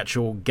anything than the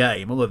actual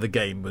game, although the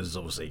game was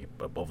obviously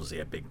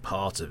a big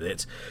part of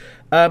it.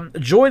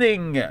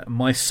 Joining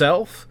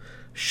myself,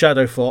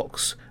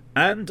 Shadowfox,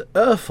 and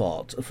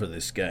Earthart for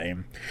this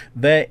game,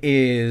 there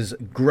is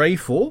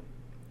Greyfall,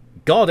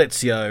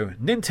 Gardezio,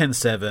 Nintendo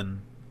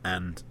 7,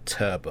 and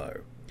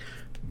Turbo.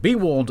 Be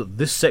warned,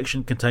 this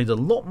section contains a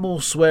lot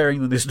more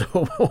swearing than is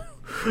normal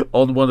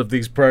on one of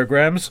these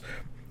programs,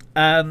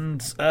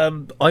 and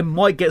I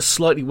might get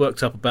slightly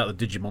worked up about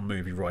the Digimon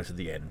movie right at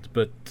the end,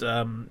 but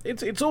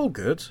it's all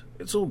good.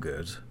 It's all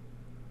good.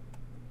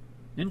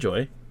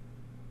 Enjoy.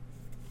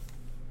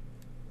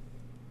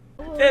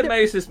 It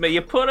amazes me.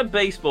 You put a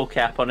baseball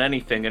cap on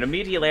anything, and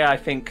immediately I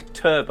think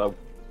Turbo.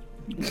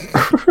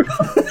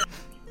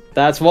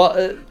 That's what,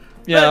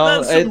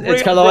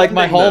 it's kind of like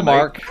my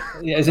hallmark.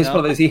 Yeah, is this one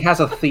of those? He has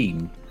a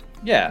theme.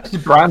 Yeah.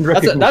 Brand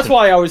recognition. That's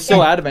why I was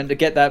so adamant to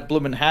get that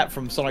bloomin' hat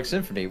from Sonic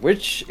Symphony,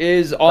 which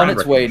is on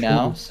its way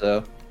now,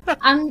 so...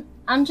 I'm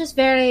just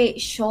very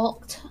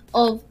shocked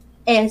of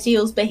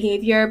Ezio's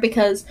behaviour,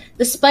 because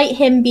despite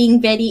him being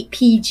very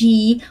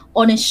PG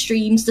on his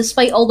streams,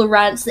 despite all the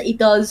rants that he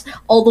does,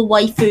 all the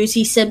waifus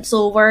he simps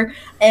over,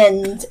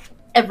 and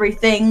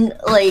everything,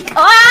 like,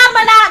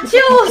 my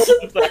nachos!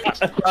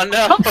 Oh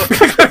no!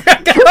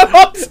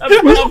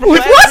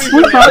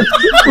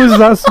 Was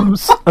that some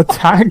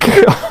attack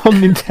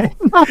on Nintendo?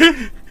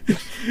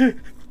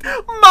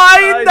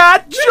 My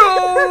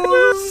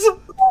nachos!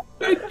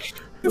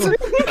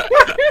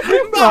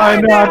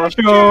 My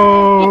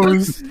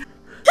nachos!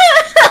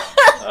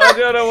 I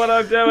don't know what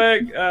I'm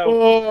doing.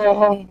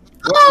 Oh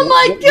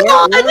my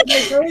god!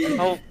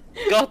 Oh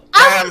god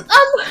damn!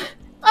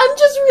 I'm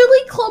just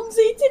really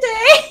clumsy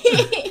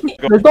today.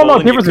 There's not a lot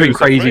of difference between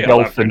crazy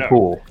golf and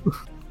pool.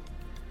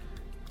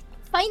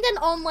 Find an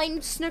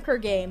online snooker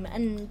game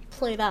and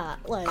play that.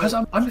 Because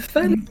I'm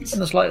fairly certain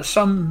there's like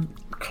some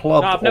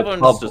club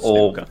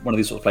or one of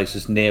these sort of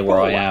places near where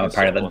I am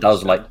apparently that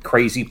does like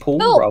crazy pool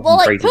rather than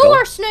crazy pool golf.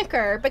 or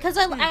snooker, because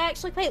I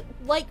actually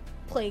like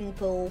playing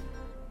pool.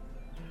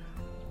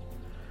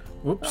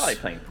 Whoops. I like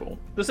playing pool.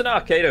 There's an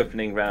arcade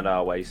opening round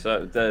our way,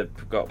 so they've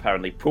got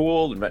apparently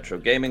pool and retro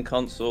gaming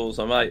consoles.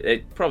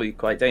 It's probably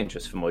quite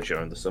dangerous for me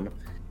during the summer.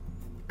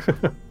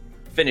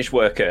 Finish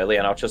work early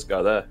and I'll just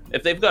go there.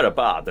 If they've got a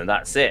bar, then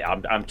that's it.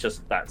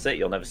 That's it.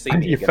 You'll never see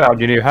me You again.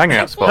 found your new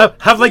hangout spot.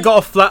 Have they got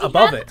a flat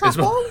above it as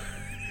well?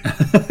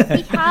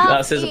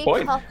 That's his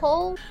point.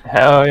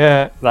 Hell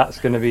yeah, that's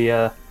going to be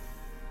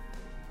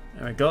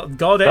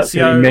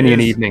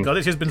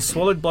Gardezio's been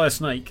swallowed by a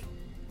snake.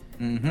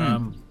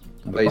 Mm-hmm.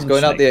 But he's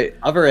going out the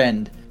other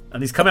end.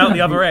 And he's come out the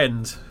other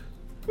end.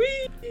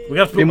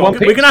 We're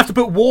gonna have to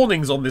put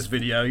warnings on this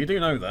video. You do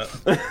know that.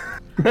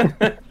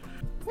 The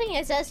thing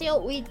is,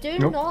 Ezio, we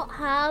do not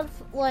have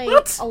a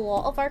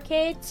lot of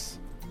arcades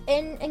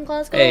in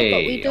Glasgow,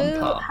 but we do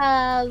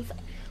have.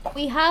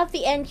 We have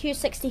the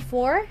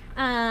NQ64,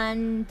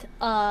 and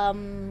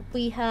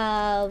we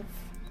have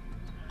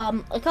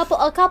a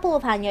couple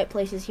of hangout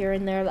places here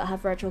and there that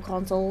have retro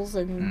consoles,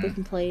 and we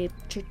can play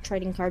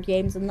trading card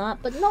games and that,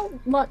 but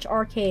not much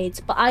arcades.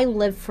 But I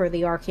live for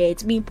the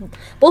arcades.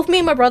 Both me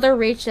and my brother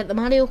raged at the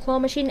Mario Claw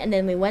machine, and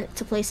then we went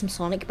to play some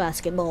Sonic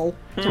basketball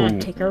to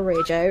take our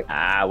rage out.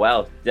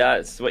 Well,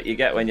 that's what you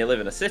get when you live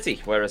in a city,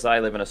 whereas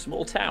I live in a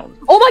small town.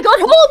 Oh my god,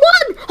 hole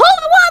in one!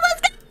 Let's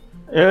go!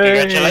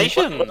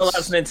 Congratulations! Well,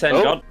 that's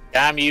Nintendo. Oh,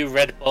 damn you,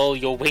 Red Bull!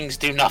 Your wings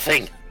do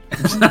nothing.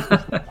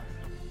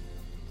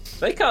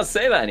 They can't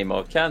say that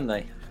anymore, can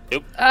they?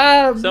 Nope.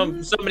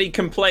 Somebody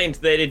complained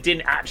that it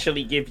didn't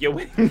actually give you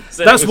wings.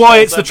 That's why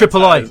it's the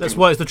triple I. That's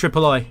why it's the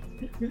triple I.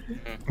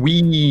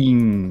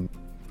 Wing.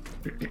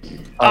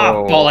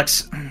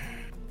 Bollocks.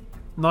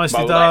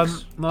 Nicely done.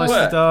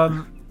 Nicely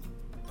done.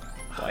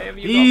 Why have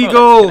you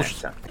Eagle.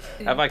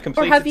 Have I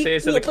completed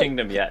Tears of the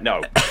Kingdom yet?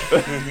 No.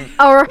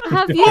 Or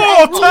have you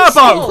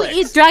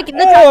completed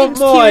Dragon's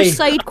Tears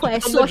side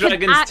quest so I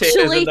can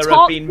actually there have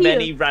talk been to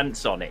many you?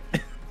 rants on it.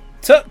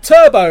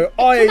 Turbo,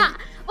 Okay,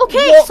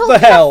 what so the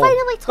hell?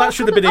 finally talk That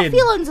should have been about my in.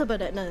 feelings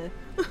about it now.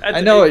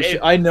 I know it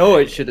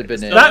should have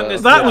been in.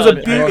 That was a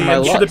beauty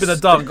and should have been a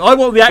dunk. I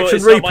want the action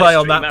replay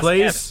on that,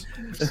 please.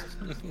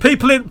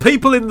 People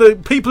in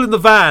the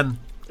van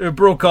who are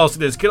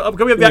broadcasting this, can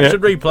we have the action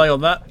replay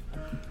on that?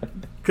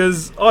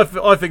 Because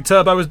I think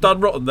Turbo was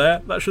done rotten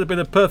there. That should have been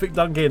a perfect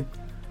dunk in.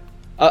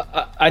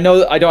 I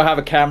know I don't have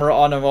a camera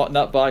on and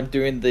whatnot, but I'm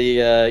doing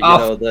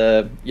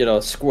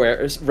the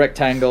square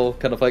rectangle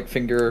kind of like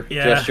finger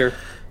gesture.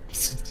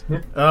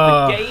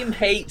 The game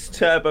hates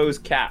Turbo's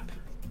cap,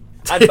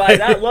 and by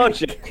that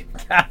logic,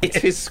 it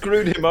has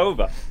screwed him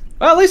over.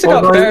 Well, at least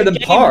I got better than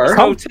par.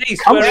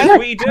 Whereas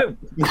we do.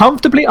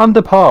 Comfortably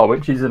under par,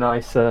 which is a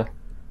nice.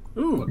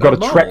 Ooh, got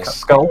a Trek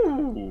skull.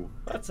 Ooh,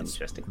 that's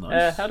interesting.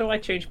 Nice. How do I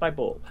change my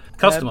ball?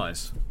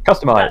 Customize.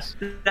 Customize.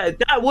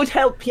 That would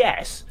help,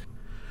 yes.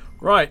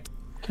 Right.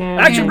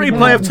 Action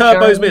replay of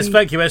Turbo's miss.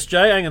 Thank you,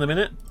 SJ. Hang on a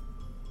minute.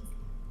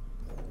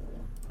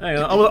 Hang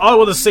on. I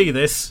want to see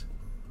this.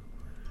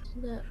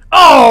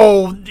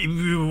 Oh!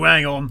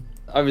 Hang on.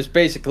 I was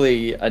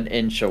basically an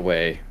inch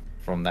away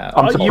from that.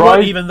 You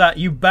weren't even that.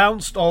 You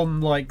bounced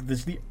on like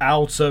the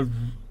outer,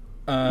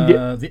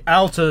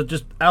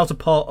 the outer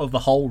part of the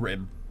whole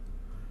rim.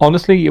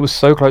 Honestly, it was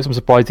so close. I'm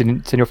surprised it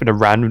didn't send you off in a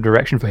random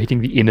direction for hitting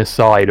the inner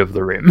side of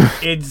the rim.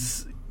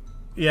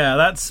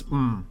 That's.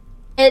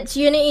 It's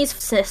Unity's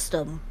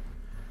system.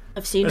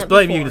 I've seen Let's it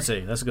blame before.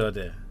 Unity. That's a good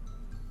idea.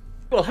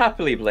 We'll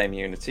happily blame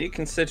Unity,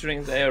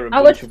 considering they are a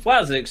bunch of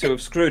Waziks who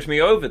have screwed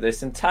me over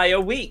this entire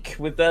week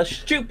with their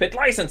stupid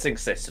licensing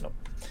system.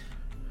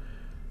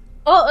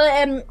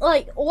 Oh,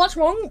 what's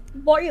wrong?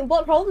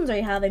 What problems are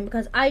you having?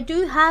 Because I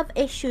do have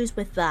issues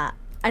with that,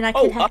 and I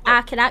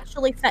can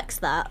actually fix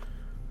that.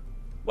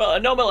 Well,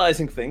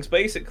 normalizing things,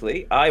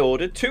 basically, I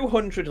ordered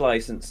 200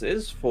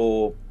 licenses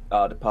for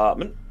our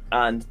department,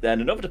 and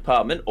then another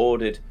department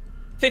ordered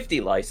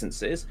 50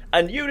 licenses,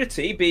 and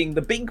Unity, being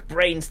the big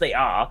brains they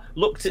are,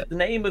 looked at the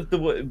name of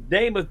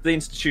the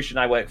institution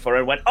I work for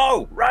and went,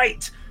 "Oh,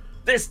 right,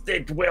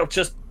 it will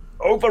just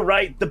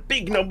overwrite the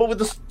big number with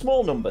the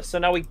small number." So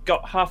now we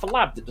got half a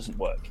lab that doesn't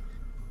work.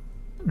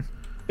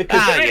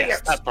 Because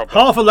yes, that's probably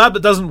half a lab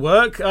that doesn't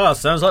work.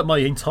 Sounds like my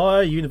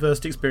entire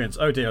university experience.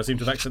 Oh dear, I seem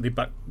to have accidentally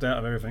backed out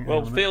of everything.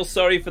 Well, feel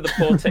sorry for the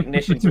poor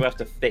technicians who have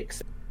to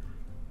fix it.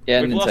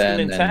 Yeah, We've lost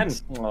an in 10.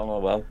 Oh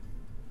well.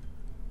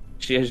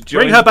 She has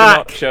Bring joined her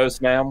back. the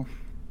shows now.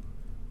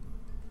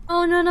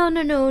 Oh no!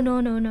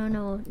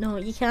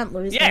 You can't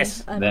lose me.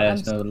 There's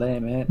no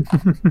limit.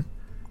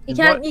 You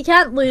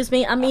can't lose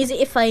me. I'm easy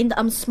to find.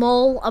 I'm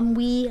small. I'm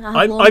wee.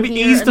 I'm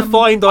easy to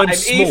find. I'm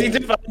small. easy to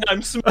find.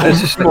 I'm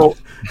small.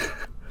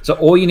 So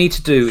all you need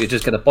to do is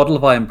just get a bottle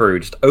of Iron Brew,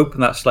 just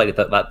open that slightly,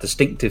 that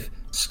distinctive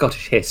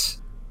Scottish hiss.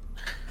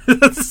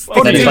 There's a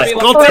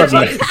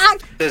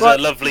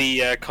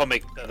lovely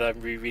comic that I'm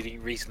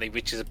rereading recently,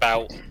 which is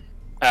about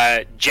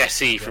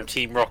Jesse from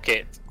Team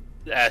Rocket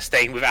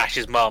staying with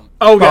Ash's mum.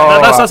 Oh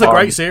yeah, that's a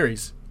great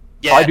series.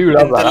 Yeah, I do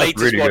love that.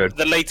 That's really one, good.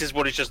 The latest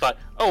one is just like,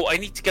 oh, I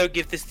need to go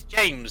give this to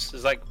James.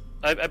 It's like,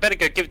 I better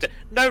go give it to.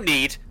 No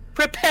need.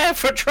 Prepare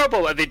for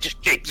trouble, and then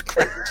just James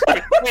crashes through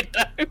the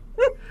window.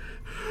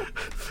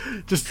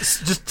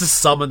 Just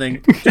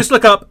summoning. Just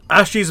look up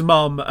Ash's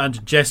mum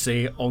and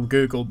Jesse on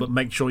Google, but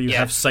make sure you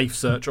have safe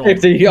search on.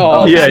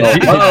 Hello.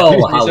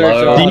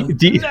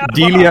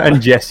 Delia and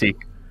Jesse.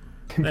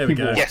 There we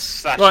go.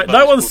 Yes. Right,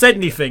 no one said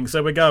anything,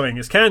 so we're going.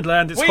 It's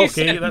Candland, it's We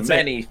hockey, said that's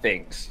many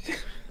things.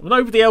 Well,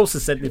 nobody else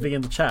has said anything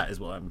in the chat, is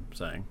what I'm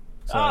saying.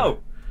 So... Oh!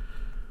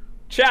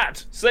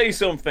 Chat, say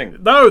something.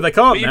 No, they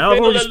can't We now. I've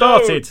already feel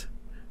started.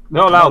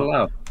 Not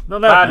allowed. Not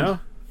allowed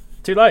now.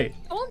 Too late.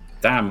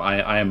 Damn,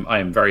 I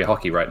am very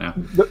hockey right now.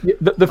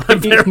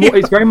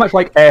 It's very much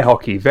like air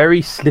hockey,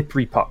 very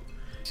slippery puck.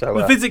 So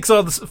the physics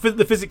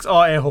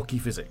are air hockey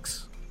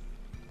physics.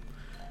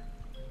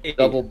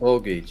 Double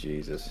bogey,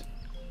 Jesus.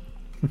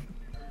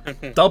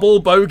 Double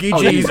bogey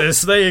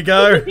Jesus. There you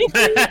go.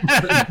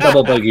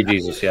 Double bogey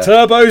Jesus. Yeah.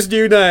 Turbo's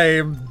new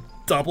name.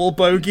 Double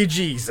bogey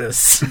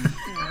Jesus.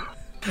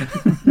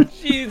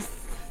 Jeez.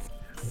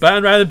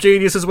 Ban Random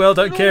Genius as well.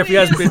 Don't care if he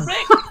has been.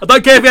 I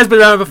don't care if he has been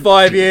around for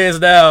 5 years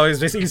now.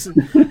 He's...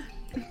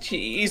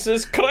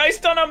 Jesus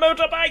Christ on a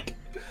motorbike!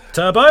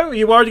 Turbo, are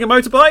you riding a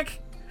motorbike?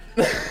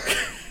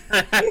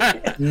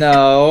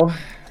 No.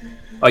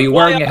 Are you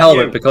wearing a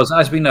helmet? Because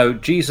as we know,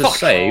 Jesus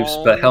saves,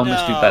 but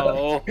helmets do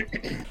better.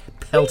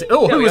 Pelted.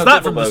 Oh, who was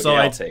that from the side?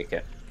 I'll take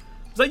it.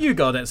 Is that you,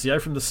 Gardenzio,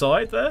 from the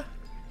side there?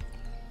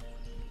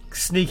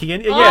 Sneaking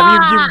in.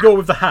 Yeah, you're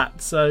with the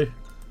hat, so...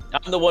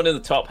 I'm the one in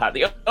the top hat.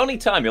 The only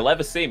time you'll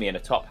ever see me in a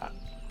top hat.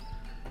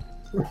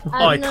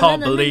 I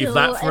can't believe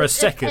that for a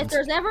second. If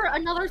there's ever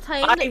another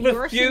time I that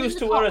you're refuse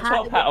to wear a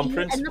top hat on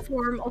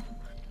principle.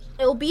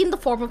 It will be in the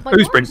form of my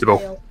Who's Lord principal?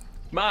 style.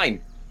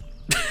 Mine.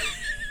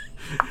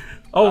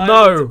 Oh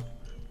no!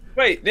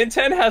 Wait,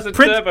 Nintendo has a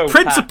turbo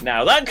hat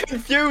now. That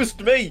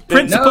confused me.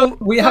 Principal, no,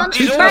 we have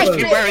two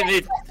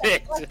Listen,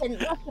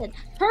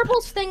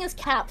 Turbo's thing is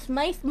caps.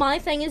 My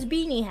thing is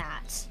beanie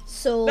hats.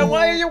 So. Then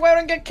why are you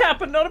wearing a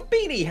cap and not a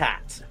beanie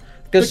hat?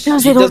 Because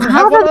they don't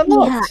have a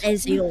beanie hat,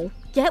 Ezio.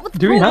 Get with the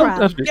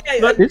program.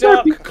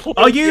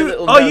 Are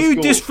you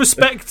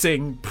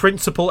disrespecting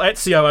Principal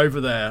Ezio over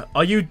there?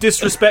 Are you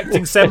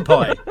disrespecting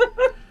Senpai?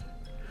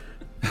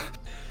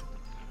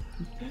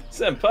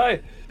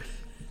 Senpai.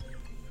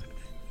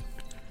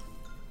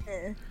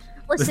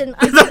 Listen,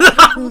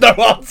 no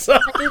answer.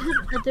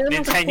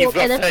 Nintendo, you've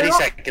got 30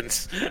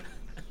 seconds.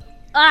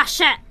 Ah,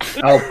 shit.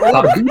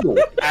 Oh,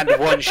 and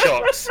one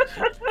shot.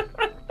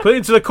 Put it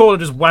into the corner,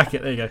 just whack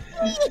it. There you go.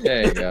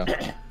 There you go.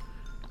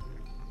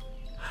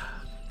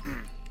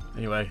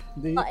 Anyway.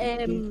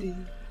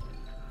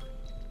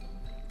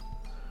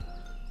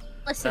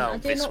 Listen, Oh, I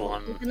do this not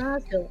one. look like an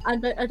Asgul.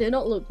 I do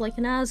not look like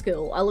an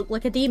Asgul. I look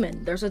like a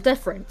demon. There's a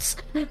difference.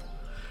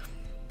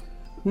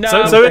 No,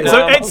 So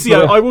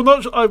Ezio, I will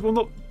not.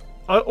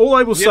 All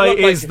I will say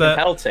is that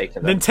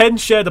Nintendo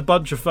shared a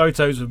bunch of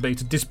photos with me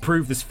to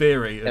disprove this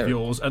theory of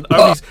yours, and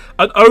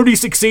only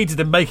succeeded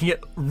in making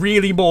it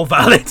really more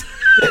valid.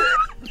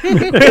 There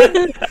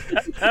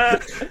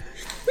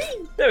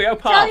we go,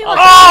 Tell you what,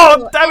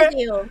 Oh, damn it!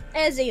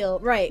 Ezio,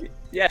 right.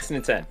 Yes,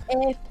 Nintendo.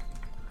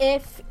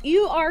 If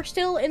you are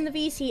still in the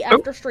VC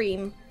after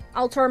stream,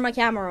 I'll turn my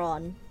camera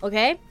on,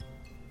 okay?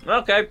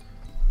 Okay.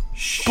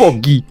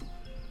 Boggy.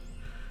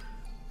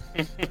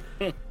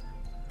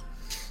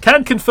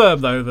 Can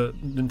confirm though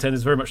that Nintendo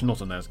is very much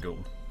not a Nazgul.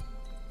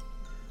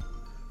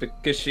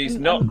 Because she's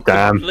not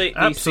Damn. completely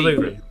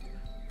Absolutely. secret.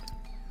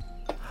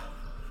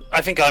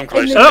 I think I'm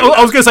close.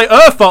 I was going to say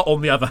Urfart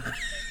on the other hand.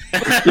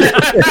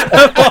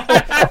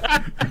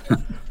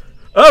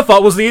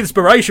 Urfart was the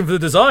inspiration for the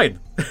design.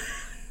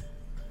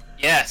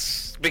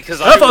 Yes, because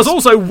Urfart's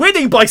also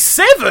winning by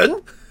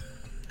 7.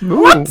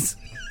 What?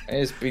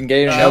 It's been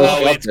getting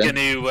it's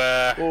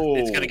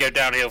gonna go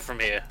downhill from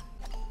here.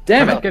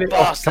 Damn it! Get it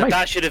Bastard, off.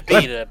 that should have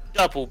been a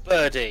double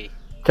birdie.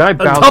 Can I A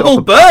bounce double it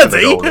off the back of the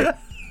birdie? goalie?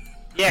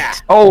 Yeah.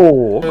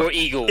 Oh. Or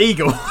eagle.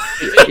 Eagle.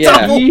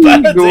 Yeah. Double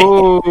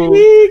Eagle.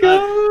 birdie.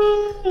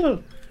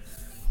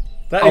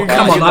 That Oh, is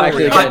come on, I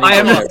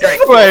am.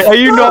 Wait, are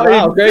you not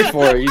Wow, in? great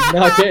for it. He's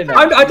not getting it.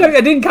 I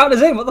didn't count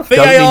as in. What the fuck?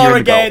 Don't mean VAR you're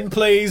in the again, goal.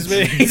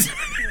 please.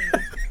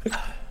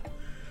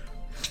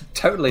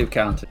 Totally have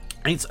counted.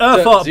 It's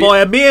Urfart by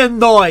a mere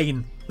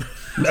 9.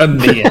 A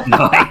mere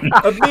 9.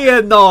 A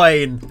mere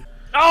 9.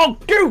 Oh,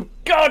 good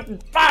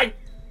God! Bye!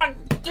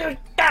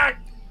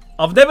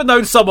 I've never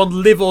known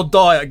someone live or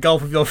die at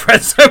golf with your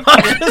friends so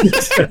much.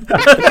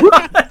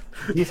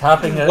 He's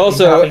having a.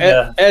 Also,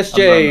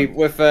 SJ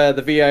with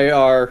the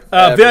VAR.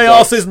 VAR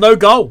results. says no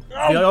goal.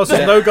 VAR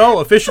says no goal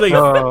officially.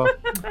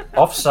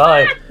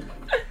 Offside.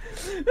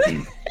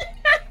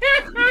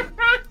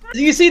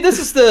 You see, this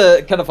is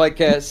the kind of like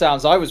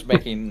sounds I was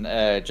making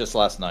just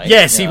last night.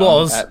 Yes, you he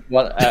know, was.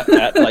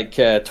 at like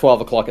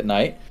 12 o'clock at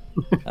night.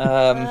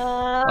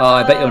 Oh,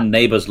 I bet your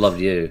neighbours loved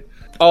you.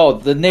 Oh,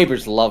 the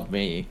neighbors love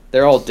me.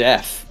 They're all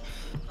deaf.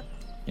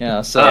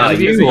 Yeah, so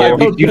You chose your I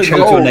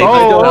neighbours.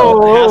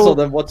 don't hassle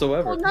them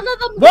whatsoever. Well, none of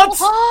them What? go,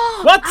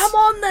 "Oh, What? I'm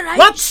on the right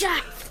What?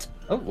 shaft."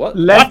 Oh, what?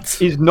 Left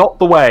is not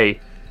the way.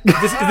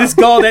 This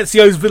guard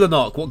Ezio's villain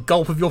arc. What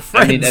golf with your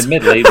friends? I mean,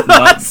 admittedly,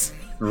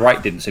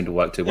 right didn't seem to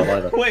work too well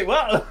either. Wait,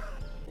 what?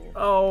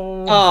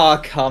 Oh. Oh,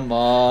 come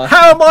on.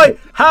 How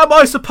am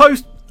I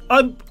supposed?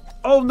 I'm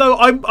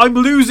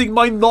losing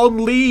my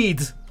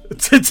non-lead.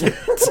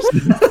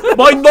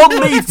 My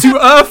non-lead to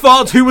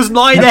Urfart, who was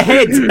 9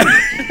 ahead.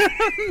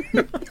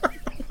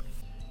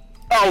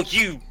 Oh,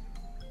 you!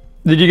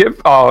 Did you get?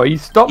 Oh, he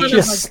stopped. You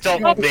just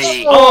stopped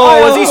me.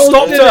 Oh, has he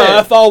stopped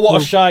Urf? Oh,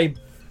 what a shame.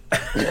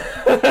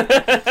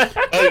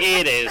 Bogey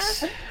it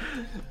is.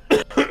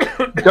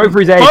 Go for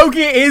his egg.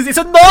 Bogey it is. It's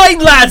a 9,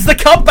 lads. The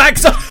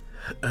comeback's up.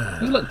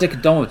 It's like Dick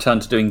and Dom have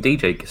turned to doing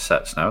DJ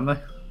sets now, haven't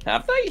they?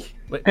 Have they?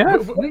 Wait, Yeah, I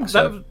think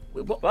so.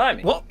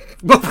 Blimey. What?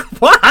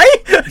 Why?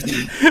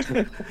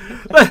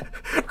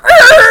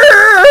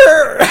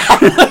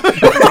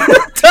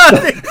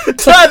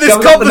 turn this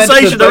Going up the mention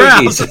conversation of around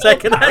a bogeys.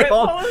 second. Hang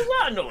What on. was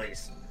that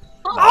noise?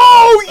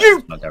 Oh,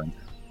 you! Not going.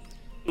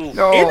 In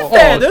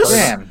fairness,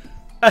 Damn.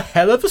 a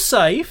hell of a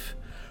save,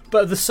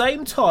 but at the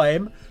same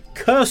time,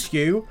 curse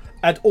you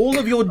and all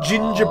of your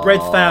gingerbread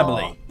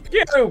family.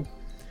 You!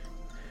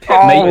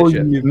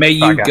 May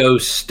you go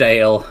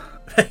stale.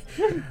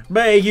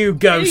 May you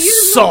go You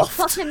soft.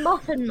 fucking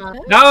muffin, man.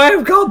 No,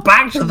 I've gone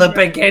back to the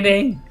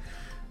beginning.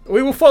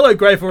 We will follow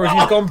Greyfor as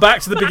he's gone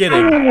back to the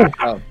beginning.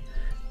 Oh.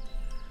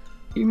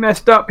 He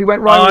messed up. He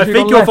went right. I as he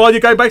think gone you'll left. find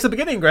you're going back to the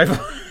beginning, Greyfor.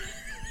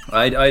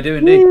 I do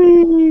indeed.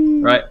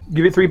 Right.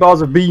 Give it 3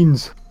 bars of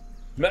beans.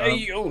 May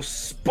you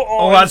spawn.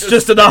 Oh, that's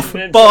just enough.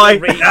 into Bye.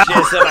 the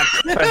reaches of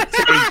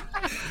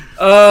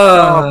a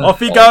Off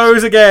he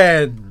goes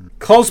again.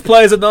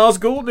 Cosplayers and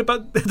Nazgul,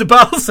 the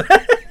battle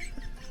set.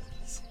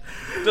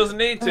 Doesn't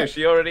need to.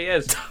 She already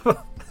is.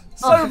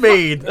 So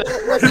mean.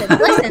 Listen.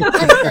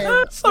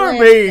 So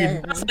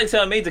mean. That's like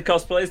telling me to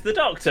cosplay as the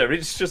Doctor.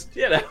 It's just,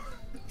 you know.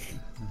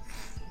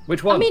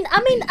 Which one? I mean,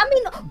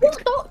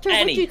 what doctor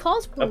Any. would you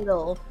cosplay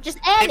though? Just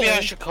any. Maybe I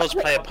should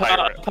cosplay a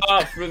pirate.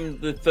 Apart from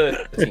the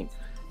 13th.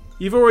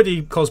 You've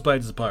already cosplayed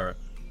as a pirate.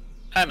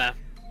 I know.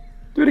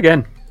 Do it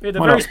again. We had a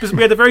Why very, not?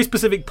 we had a very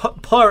specific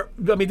pirate.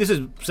 I mean, this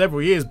is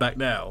several years back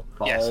now.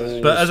 Yes.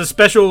 But as a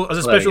special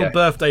there you go.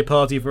 birthday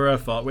party for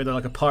Earthart, we had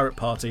like a pirate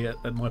party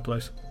at my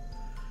place.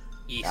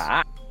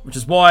 Yes. Which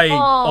is why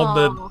on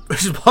the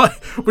which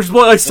is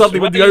why I suddenly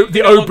when the no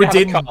longer have a Obra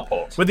Dinn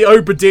carport. when the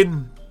Obra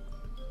Dinn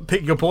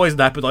Pick Your Poison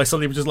happened, I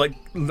suddenly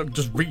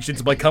just reached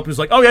into my cup and was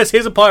like, "Oh yes,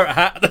 here's a pirate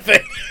hat." And the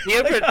thing.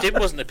 Yeah, but it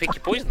wasn't a Pick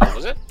Your Poison, though,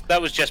 was it?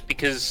 That was just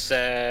because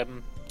I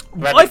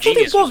thought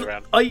it was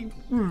around.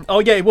 Oh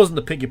yeah, it wasn't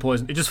a Pick Your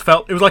Poison. It was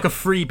like a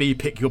freebie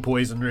Pick Your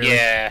Poison, really.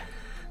 Yeah.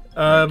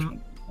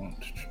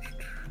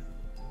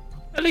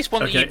 At least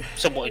one that you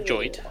somewhat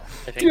enjoyed,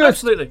 I think. Yeah,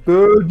 absolutely.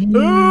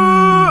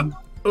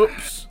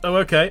 Oops. Oh,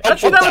 okay.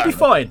 Actually, that would be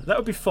fine. That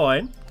would be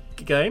fine.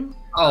 Game.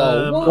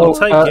 I'll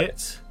take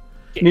it.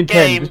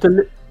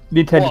 Nintendo,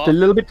 just a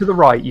little bit to the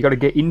right. You got to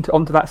get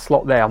onto that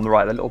slot there on the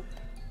right. That little.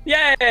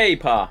 Yay,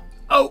 Pa!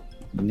 Oh,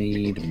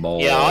 need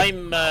more. Yeah,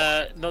 I'm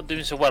not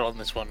doing so well on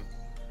this one.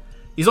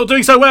 He's not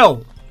doing so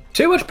well.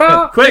 Too much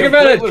power. Quick, take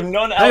advantage. Hang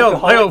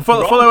on.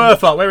 Follow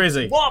Earth up. Where is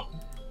he? What?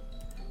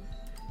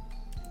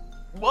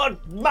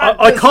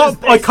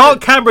 I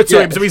can't camera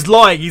to him, so he's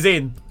lying. He's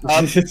in.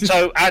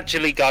 So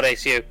actually,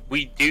 Gardacio,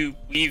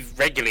 we've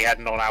regularly had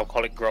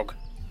non-alcoholic grog.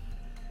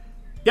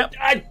 Yep.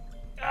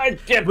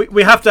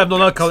 We have to have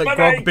non-alcoholic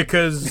grog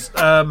because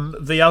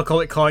the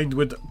alcoholic kind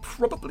would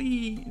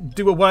probably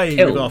do away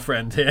with our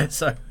friend here.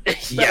 So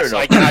yes,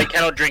 I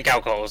cannot drink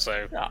alcohol.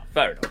 So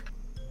fair enough.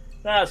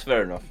 That's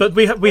fair enough. But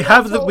we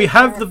have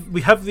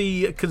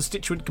the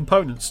constituent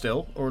components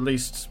still, or at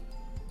least.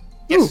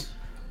 Yes.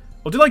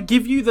 Or did I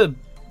give you the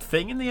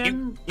thing in the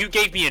end? You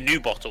gave me a new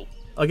bottle.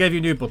 I gave you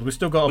a new bottle. We've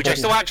still got which I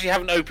still actually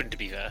haven't opened, to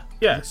be fair.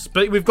 Yes,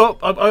 but we've got.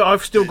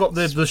 I've still got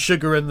the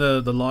sugar and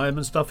the lime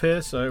and stuff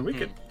here, so we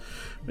could,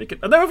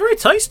 and they were very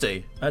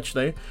tasty,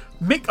 actually.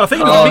 I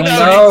think.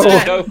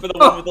 Go for the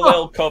one with the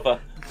little cover.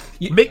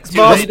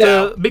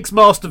 Mixmaster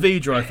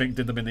Vidra, I think,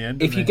 did them in the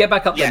end. If you get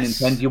back up there,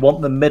 Nintendo, you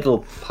want the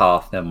middle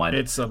path. Never mind.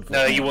 It's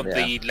no, you want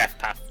the left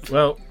path.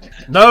 Well,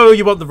 no,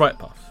 you want the right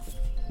path.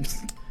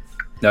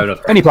 No,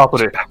 not any path will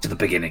do. Back to the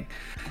beginning.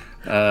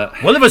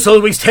 One of us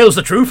always tells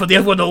the truth, and the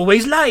other one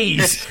always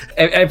lies.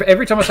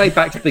 Every time I say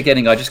back to the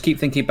beginning, I just keep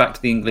thinking back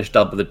to the English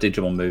dub of the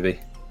Digimon movie.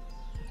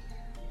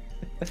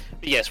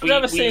 Yes, we've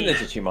never seen the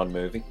Digimon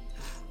movie.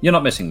 You're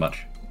not missing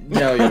much.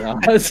 No, you're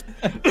not.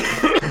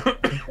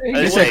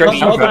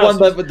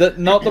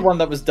 Not the one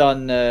that was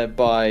done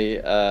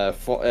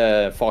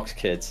by Fox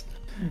Kids.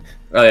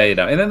 Oh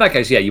yeah, and in that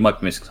case, yeah, you might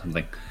be missing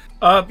something.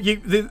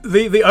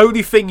 The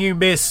only thing you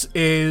miss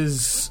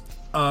is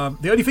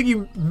the only thing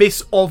you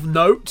miss of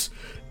note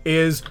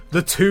is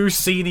the 2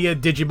 senior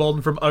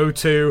Digimon from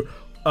O2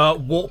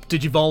 warp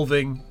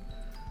digivolving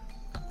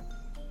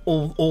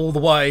all the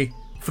way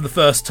for the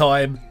first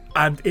time,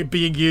 and it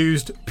being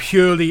used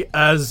purely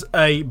as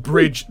a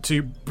bridge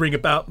to bring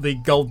about the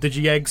gold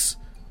Digi-Eggs,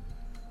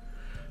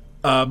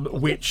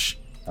 which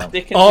are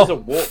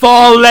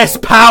far less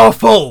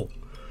powerful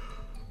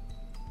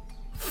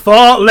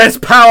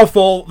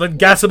than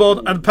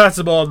Gatomon and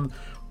Patamon,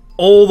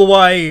 all the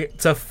way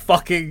to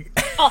fucking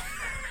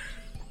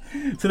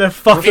to their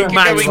fucking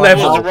max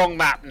level. The wrong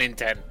map,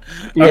 Nintendo.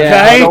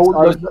 Okay,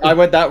 I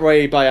went that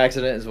way by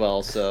accident as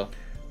well. So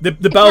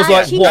Nibal's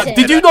like, what?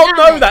 Did you not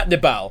know that,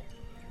 Nibal?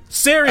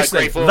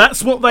 Seriously,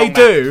 that's what they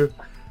do.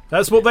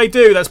 That's what they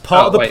do. That's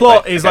part of the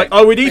plot. Is like,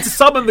 oh, we need to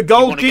summon the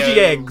gold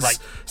Digi-Eggs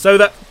so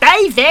that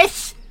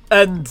Davis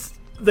and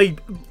the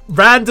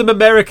random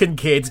American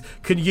kid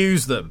can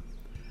use them.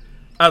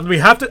 And we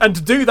have to, and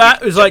to do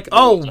that is like,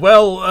 oh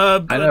well. I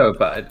know,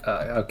 but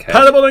okay.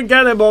 Patamon and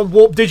Ganomon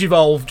warp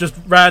Digivolve just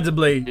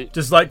randomly,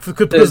 just like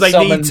because they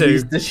need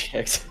to.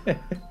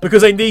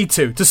 Because they need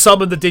to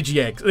summon the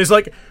Digi-Eggs. And it's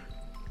like,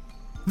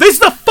 this is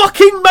the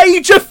fucking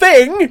major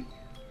thing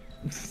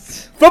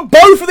for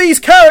both of these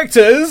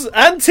characters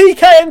and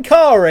TK and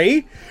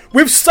Kari.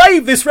 We've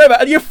saved this forever,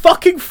 and you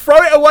fucking throw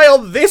it away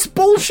on this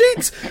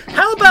bullshit?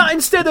 How about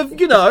instead of,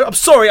 I'm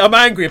sorry, I'm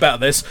angry about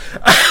this.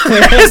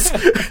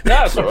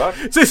 That's alright.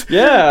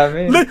 Yeah, I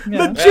mean...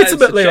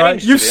 legitimately,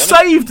 right? You've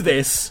saved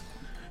this.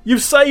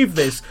 You've saved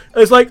this.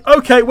 And it's like,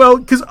 okay, well,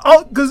 because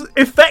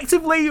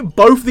effectively,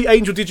 both the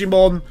Angel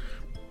Digimon,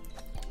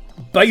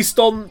 based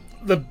on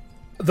the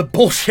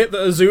bullshit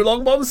that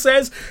Azulongmon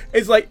says,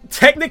 is like,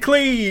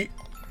 technically,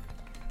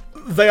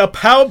 they are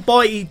powered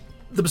by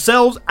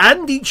themselves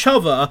and each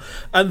other,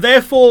 and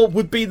therefore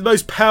would be the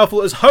most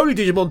powerful as Holy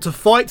Digimon to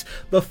fight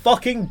the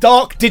fucking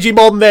Dark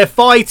Digimon they're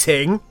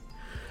fighting.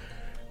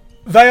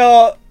 They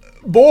are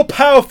more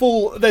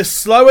powerful, they're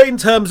slower in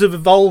terms of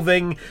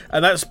evolving,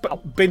 and that's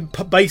been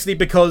basically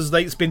because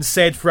it's been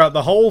said throughout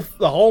the whole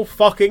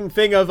fucking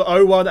thing of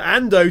O1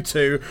 and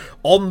O2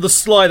 on the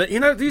sly that,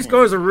 these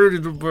guys are really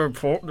the more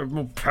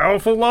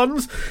powerful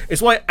ones.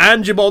 It's why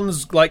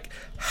Angemon's like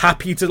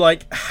happy to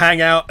like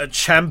hang out at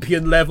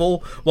champion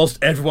level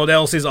whilst everyone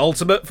else is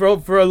ultimate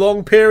for a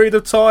long period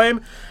of time.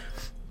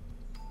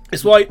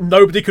 It's why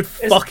nobody could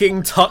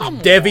fucking touch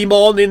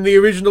Devimon in the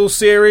original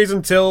series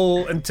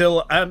until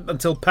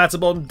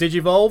Patamon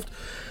digivolved.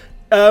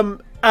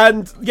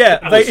 And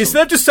yeah,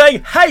 instead of just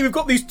saying, "Hey, we've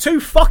got these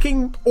 2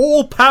 fucking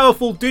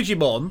all-powerful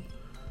Digimon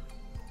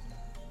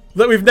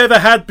that we've never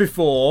had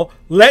before.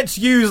 Let's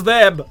use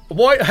them."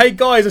 Hey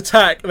guys,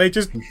 attack! They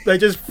just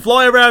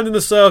fly around in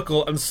a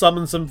circle and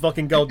summon some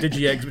fucking gold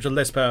Digi-Eggs, which are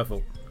less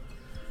powerful.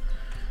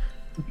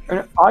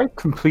 I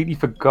completely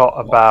forgot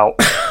about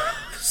the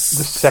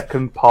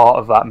second part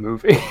of that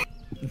movie.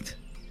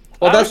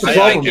 Well, that's the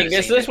problem.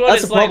 Is this what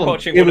That's it's the like problem.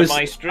 watching It one of was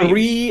my streams?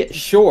 3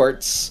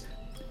 shorts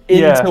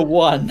into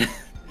one.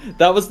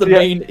 That was the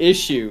main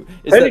issue.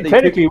 Is that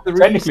they took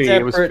 3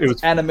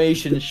 separate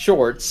animation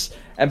shorts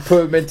and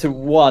put them into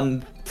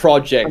one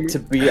project to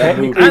be a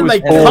movie. And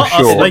they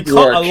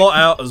cut a lot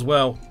out as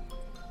well.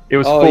 It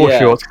was 4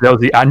 shorts. There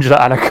was the Angela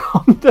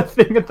Anaconda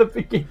thing at the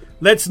beginning.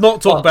 Let's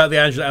not talk about the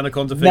Angela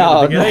Anaconda thing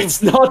at the beginning.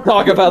 Let's not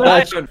talk about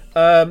that.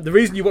 The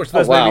reason you watch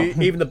the first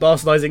movie, even the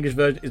bastardized English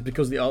version, is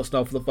because of the art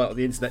style for the fight on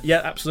the internet. Yeah,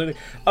 absolutely.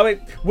 I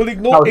mean,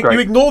 you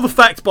ignore the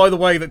fact, by the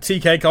way, that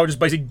TK and Carl just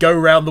basically go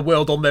around the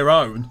world on their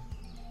own.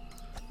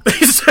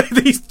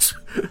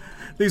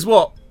 these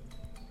what?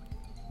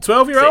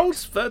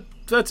 12-year-olds?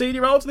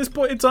 13-year-olds at this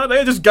point in time?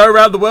 They just go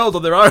around the world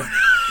on their own.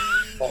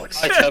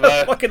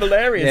 Fucking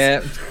hilarious.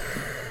 Yeah.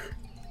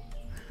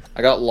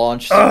 I got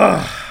launched.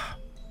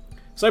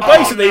 So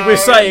basically, we're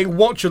saying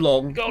watch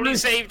along.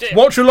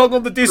 Watch along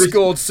on the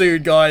Discord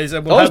soon, guys,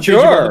 and we'll have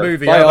Digimon the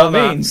movie. By all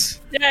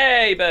means.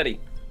 Yay, buddy.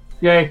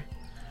 Yay.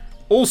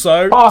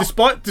 Also,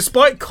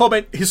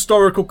 despite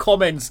historical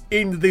comments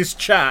in this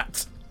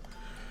chat,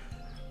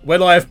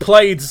 when I have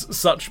played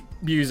such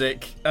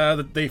music,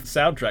 the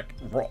soundtrack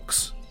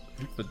rocks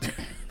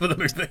for the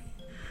movie.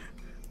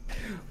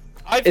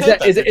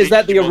 Is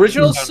that the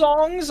original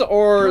songs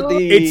or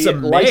the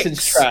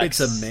licensed tracks?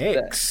 It's a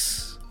mix.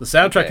 The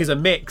soundtrack is a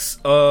mix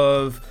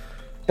of...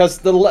 Because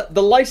the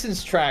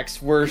licensed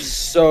tracks were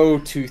so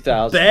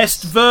 2000.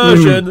 Best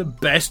version,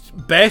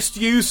 best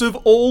use of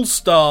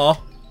All-Star.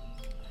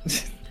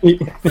 Fuck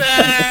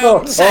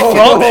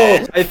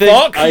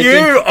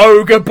you,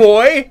 Ogre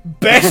Boy!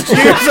 Best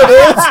use of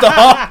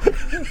All-Star!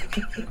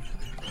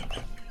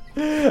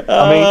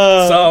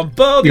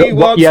 Somebody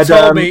once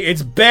told me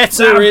it's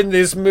better in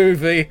this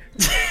movie.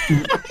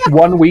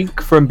 1 week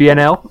from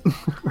BNL.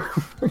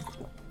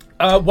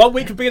 1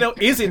 week from BNL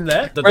is in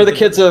there. Where are the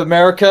Kids of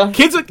America?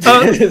 Kids of...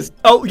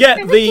 oh,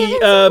 yeah,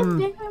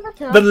 the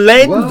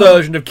Len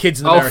version of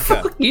Kids in America.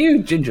 Oh, fuck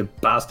you, ginger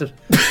bastard.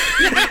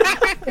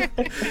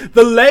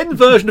 The Len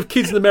version of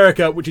Kids in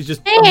America, which is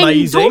just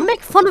amazing. Don't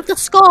make fun of the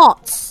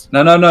Scots.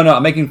 No.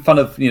 I'm making fun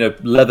of,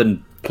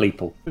 Levin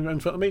people. In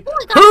front of me.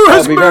 Who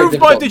has moved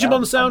my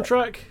Digimon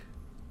soundtrack?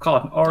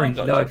 God, orange.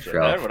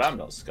 I'm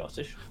not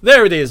Scottish.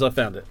 There it is. I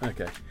found it.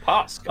 Okay.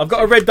 I've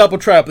got a red double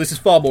trap. This is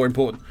far more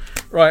important.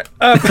 Right.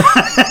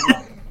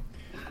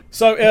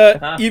 So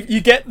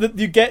you get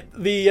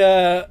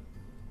the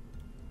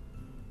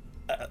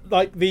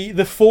like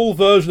the full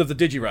version of the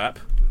Digirap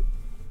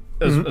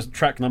as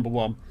track number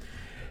 1.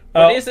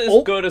 But is it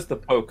as good as the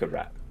poker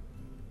rap?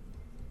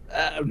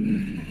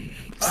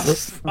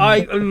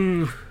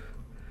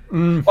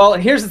 Well,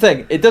 here's the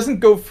thing. It doesn't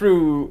go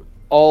through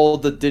all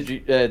the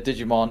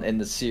Digimon in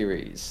the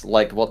series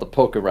like what the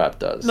poker rap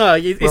does. No,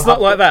 it's not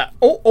like that.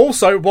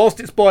 Also, whilst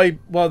it's by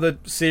one of the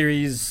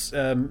series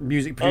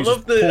music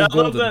producers, I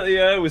love that the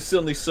air was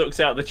suddenly sucked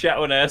out of the chat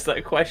when I asked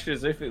that question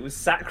as if it was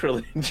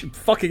sacrilege. It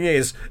fucking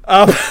is.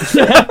 But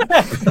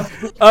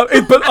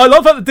I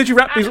love that the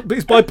Digirap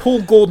is by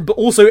Paul Gordon, but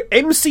also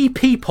MC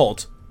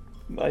Pod.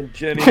 My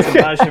journey to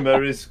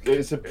Majima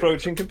is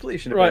approaching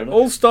completion. Right,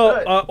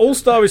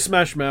 All-Star is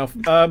Smash Mouth.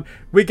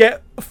 We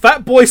get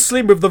Fatboy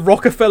Slim with the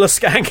Rockefeller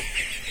Skank.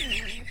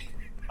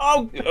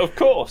 Oh, of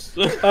course.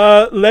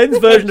 Len's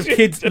version of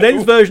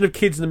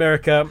Kids in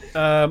America.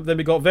 Then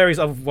we got various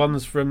other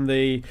ones from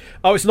the.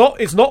 Oh, it's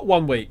not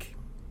 1 week.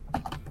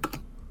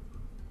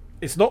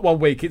 It's not 1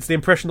 week. It's The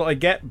Impression That I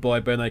Get by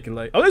Ben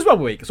Akerley. Oh, there's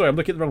 1 week. Sorry, I'm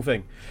looking at the wrong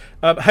thing.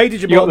 Hey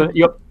Digimon.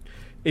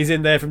 Is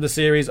in there from the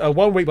series.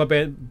 1 week by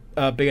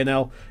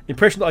BNL.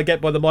 Impression That I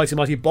Get by the Mighty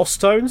Mighty Boss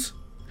Tones.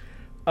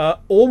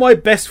 All My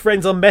Best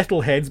Friends Are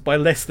Metalheads by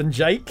Less Than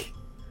Jake.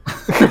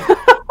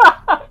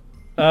 I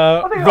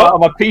think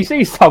my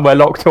PC somewhere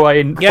locked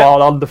away in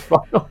file under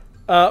file.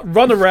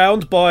 Run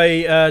Around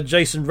by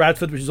Jason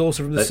Radford, which is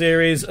also from the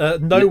series.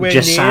 Nowhere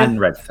Jason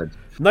Radford.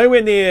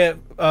 Nowhere Near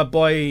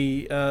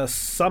by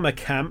Summer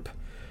Camp.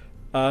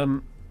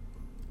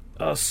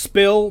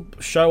 Spill,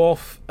 Show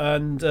Off,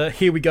 and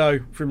Here We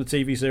Go from the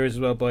TV series as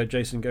well by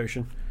Jason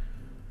Goshen.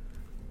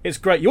 It's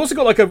great. You also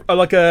got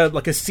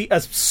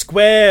a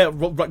square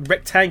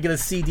rectangular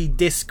CD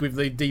disc with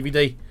the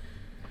DVD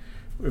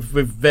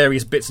with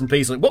various bits and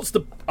pieces. What's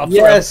the?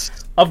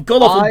 I've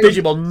gone off on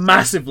Digimon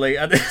massively.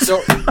 And I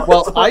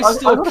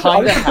still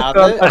kind of have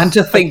it. And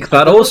to think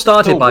that all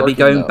started by me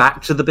going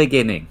back to the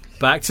beginning.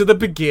 Back to the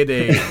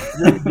beginning.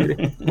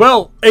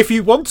 Well, if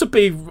you want to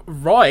be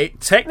right,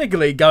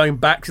 technically going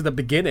back to the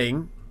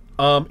beginning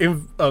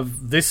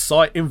of this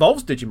site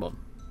involves Digimon.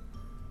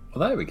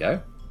 Well, there we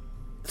go.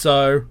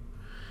 So,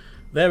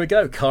 there we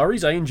go.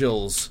 Kari's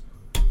Angels.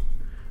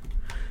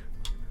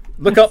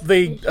 Look up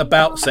the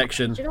About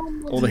section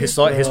or the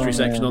site history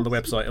section on the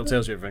website. It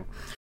tells you everything.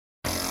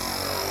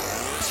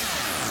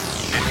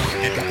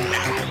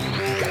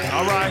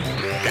 All right.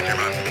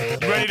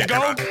 You ready to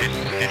go?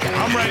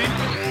 I'm ready.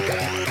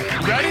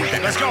 Ready?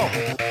 Let's go.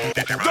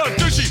 The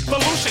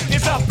Digivolution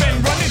is up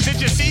and running.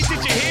 Did you see?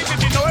 Did you hear?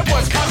 Did you know it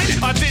was coming?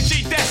 Our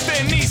Digi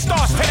Destiny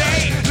starts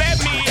today. Let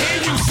me hear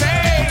you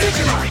say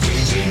Digimon,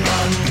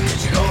 Digimon,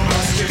 Digital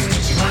Masters,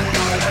 Digimon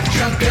are the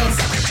champions.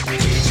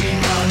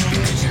 Digimon,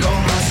 Digital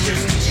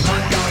Masters,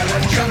 Digimon are the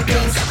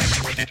champions.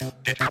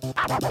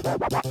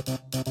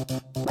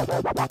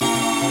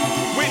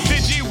 With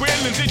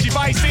Digi-Will and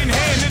Digivice in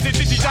hand, there's a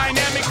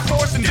Digi-Dynamic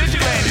force in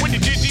Digiland. With the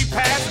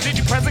Digi-Past and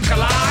Digi-Present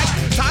collide,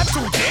 time to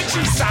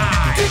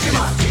Digi-Side.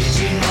 Digimon,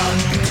 Digimon,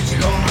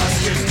 Digital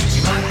Masters,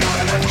 Digimon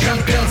are the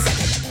champions.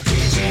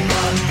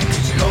 Digimon,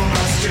 Digital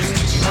Masters,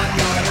 Digimon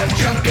are the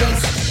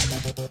champions.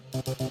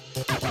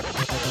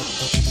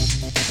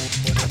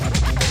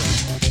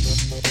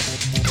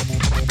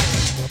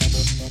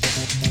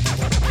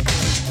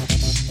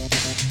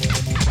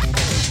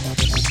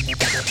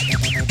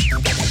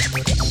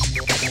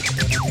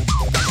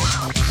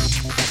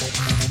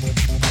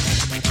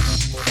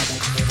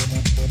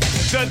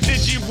 The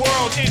Digi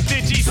world is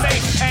Digi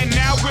safe, and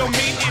now we'll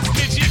meet its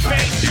Digi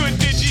fate. Good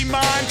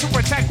Digimon to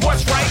protect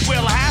what's right,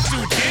 we'll have to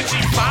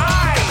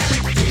Digify.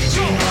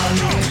 Digimon,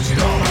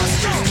 Digital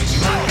Masters,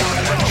 Digimon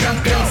are the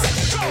champions.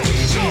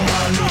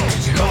 Digimon,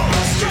 Digital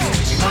Masters,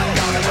 Digimon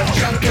are the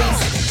champions.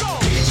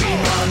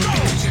 Digimon,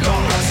 Digital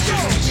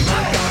Masters,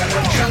 Digimon are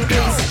the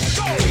champions.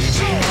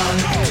 Digimon,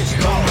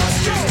 Digital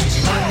Masters,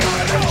 Digimon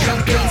are the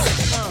champions.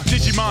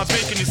 Digimon's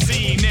making the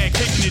scene, they're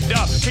kicking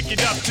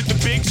it up to the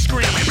big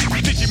screen.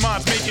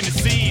 Digimon's making the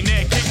scene,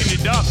 they're kicking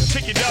it up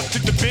to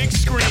the big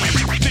screen.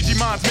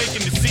 Digimon's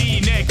making the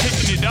scene, they're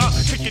kicking it up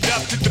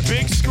to the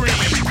big screen.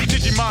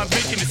 Digimon's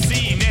making the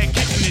scene, they're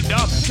kicking it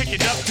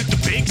up to the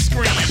big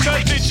screen.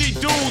 The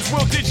Digi-Dudes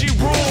will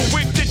Digi-Rule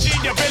with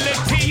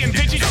Digi-Ability and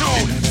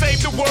Digi-Tool.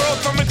 Save the world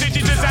from a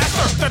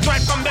Digi-disaster. The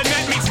threat from the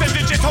net meets the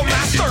digital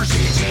masters.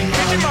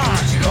 Digimon,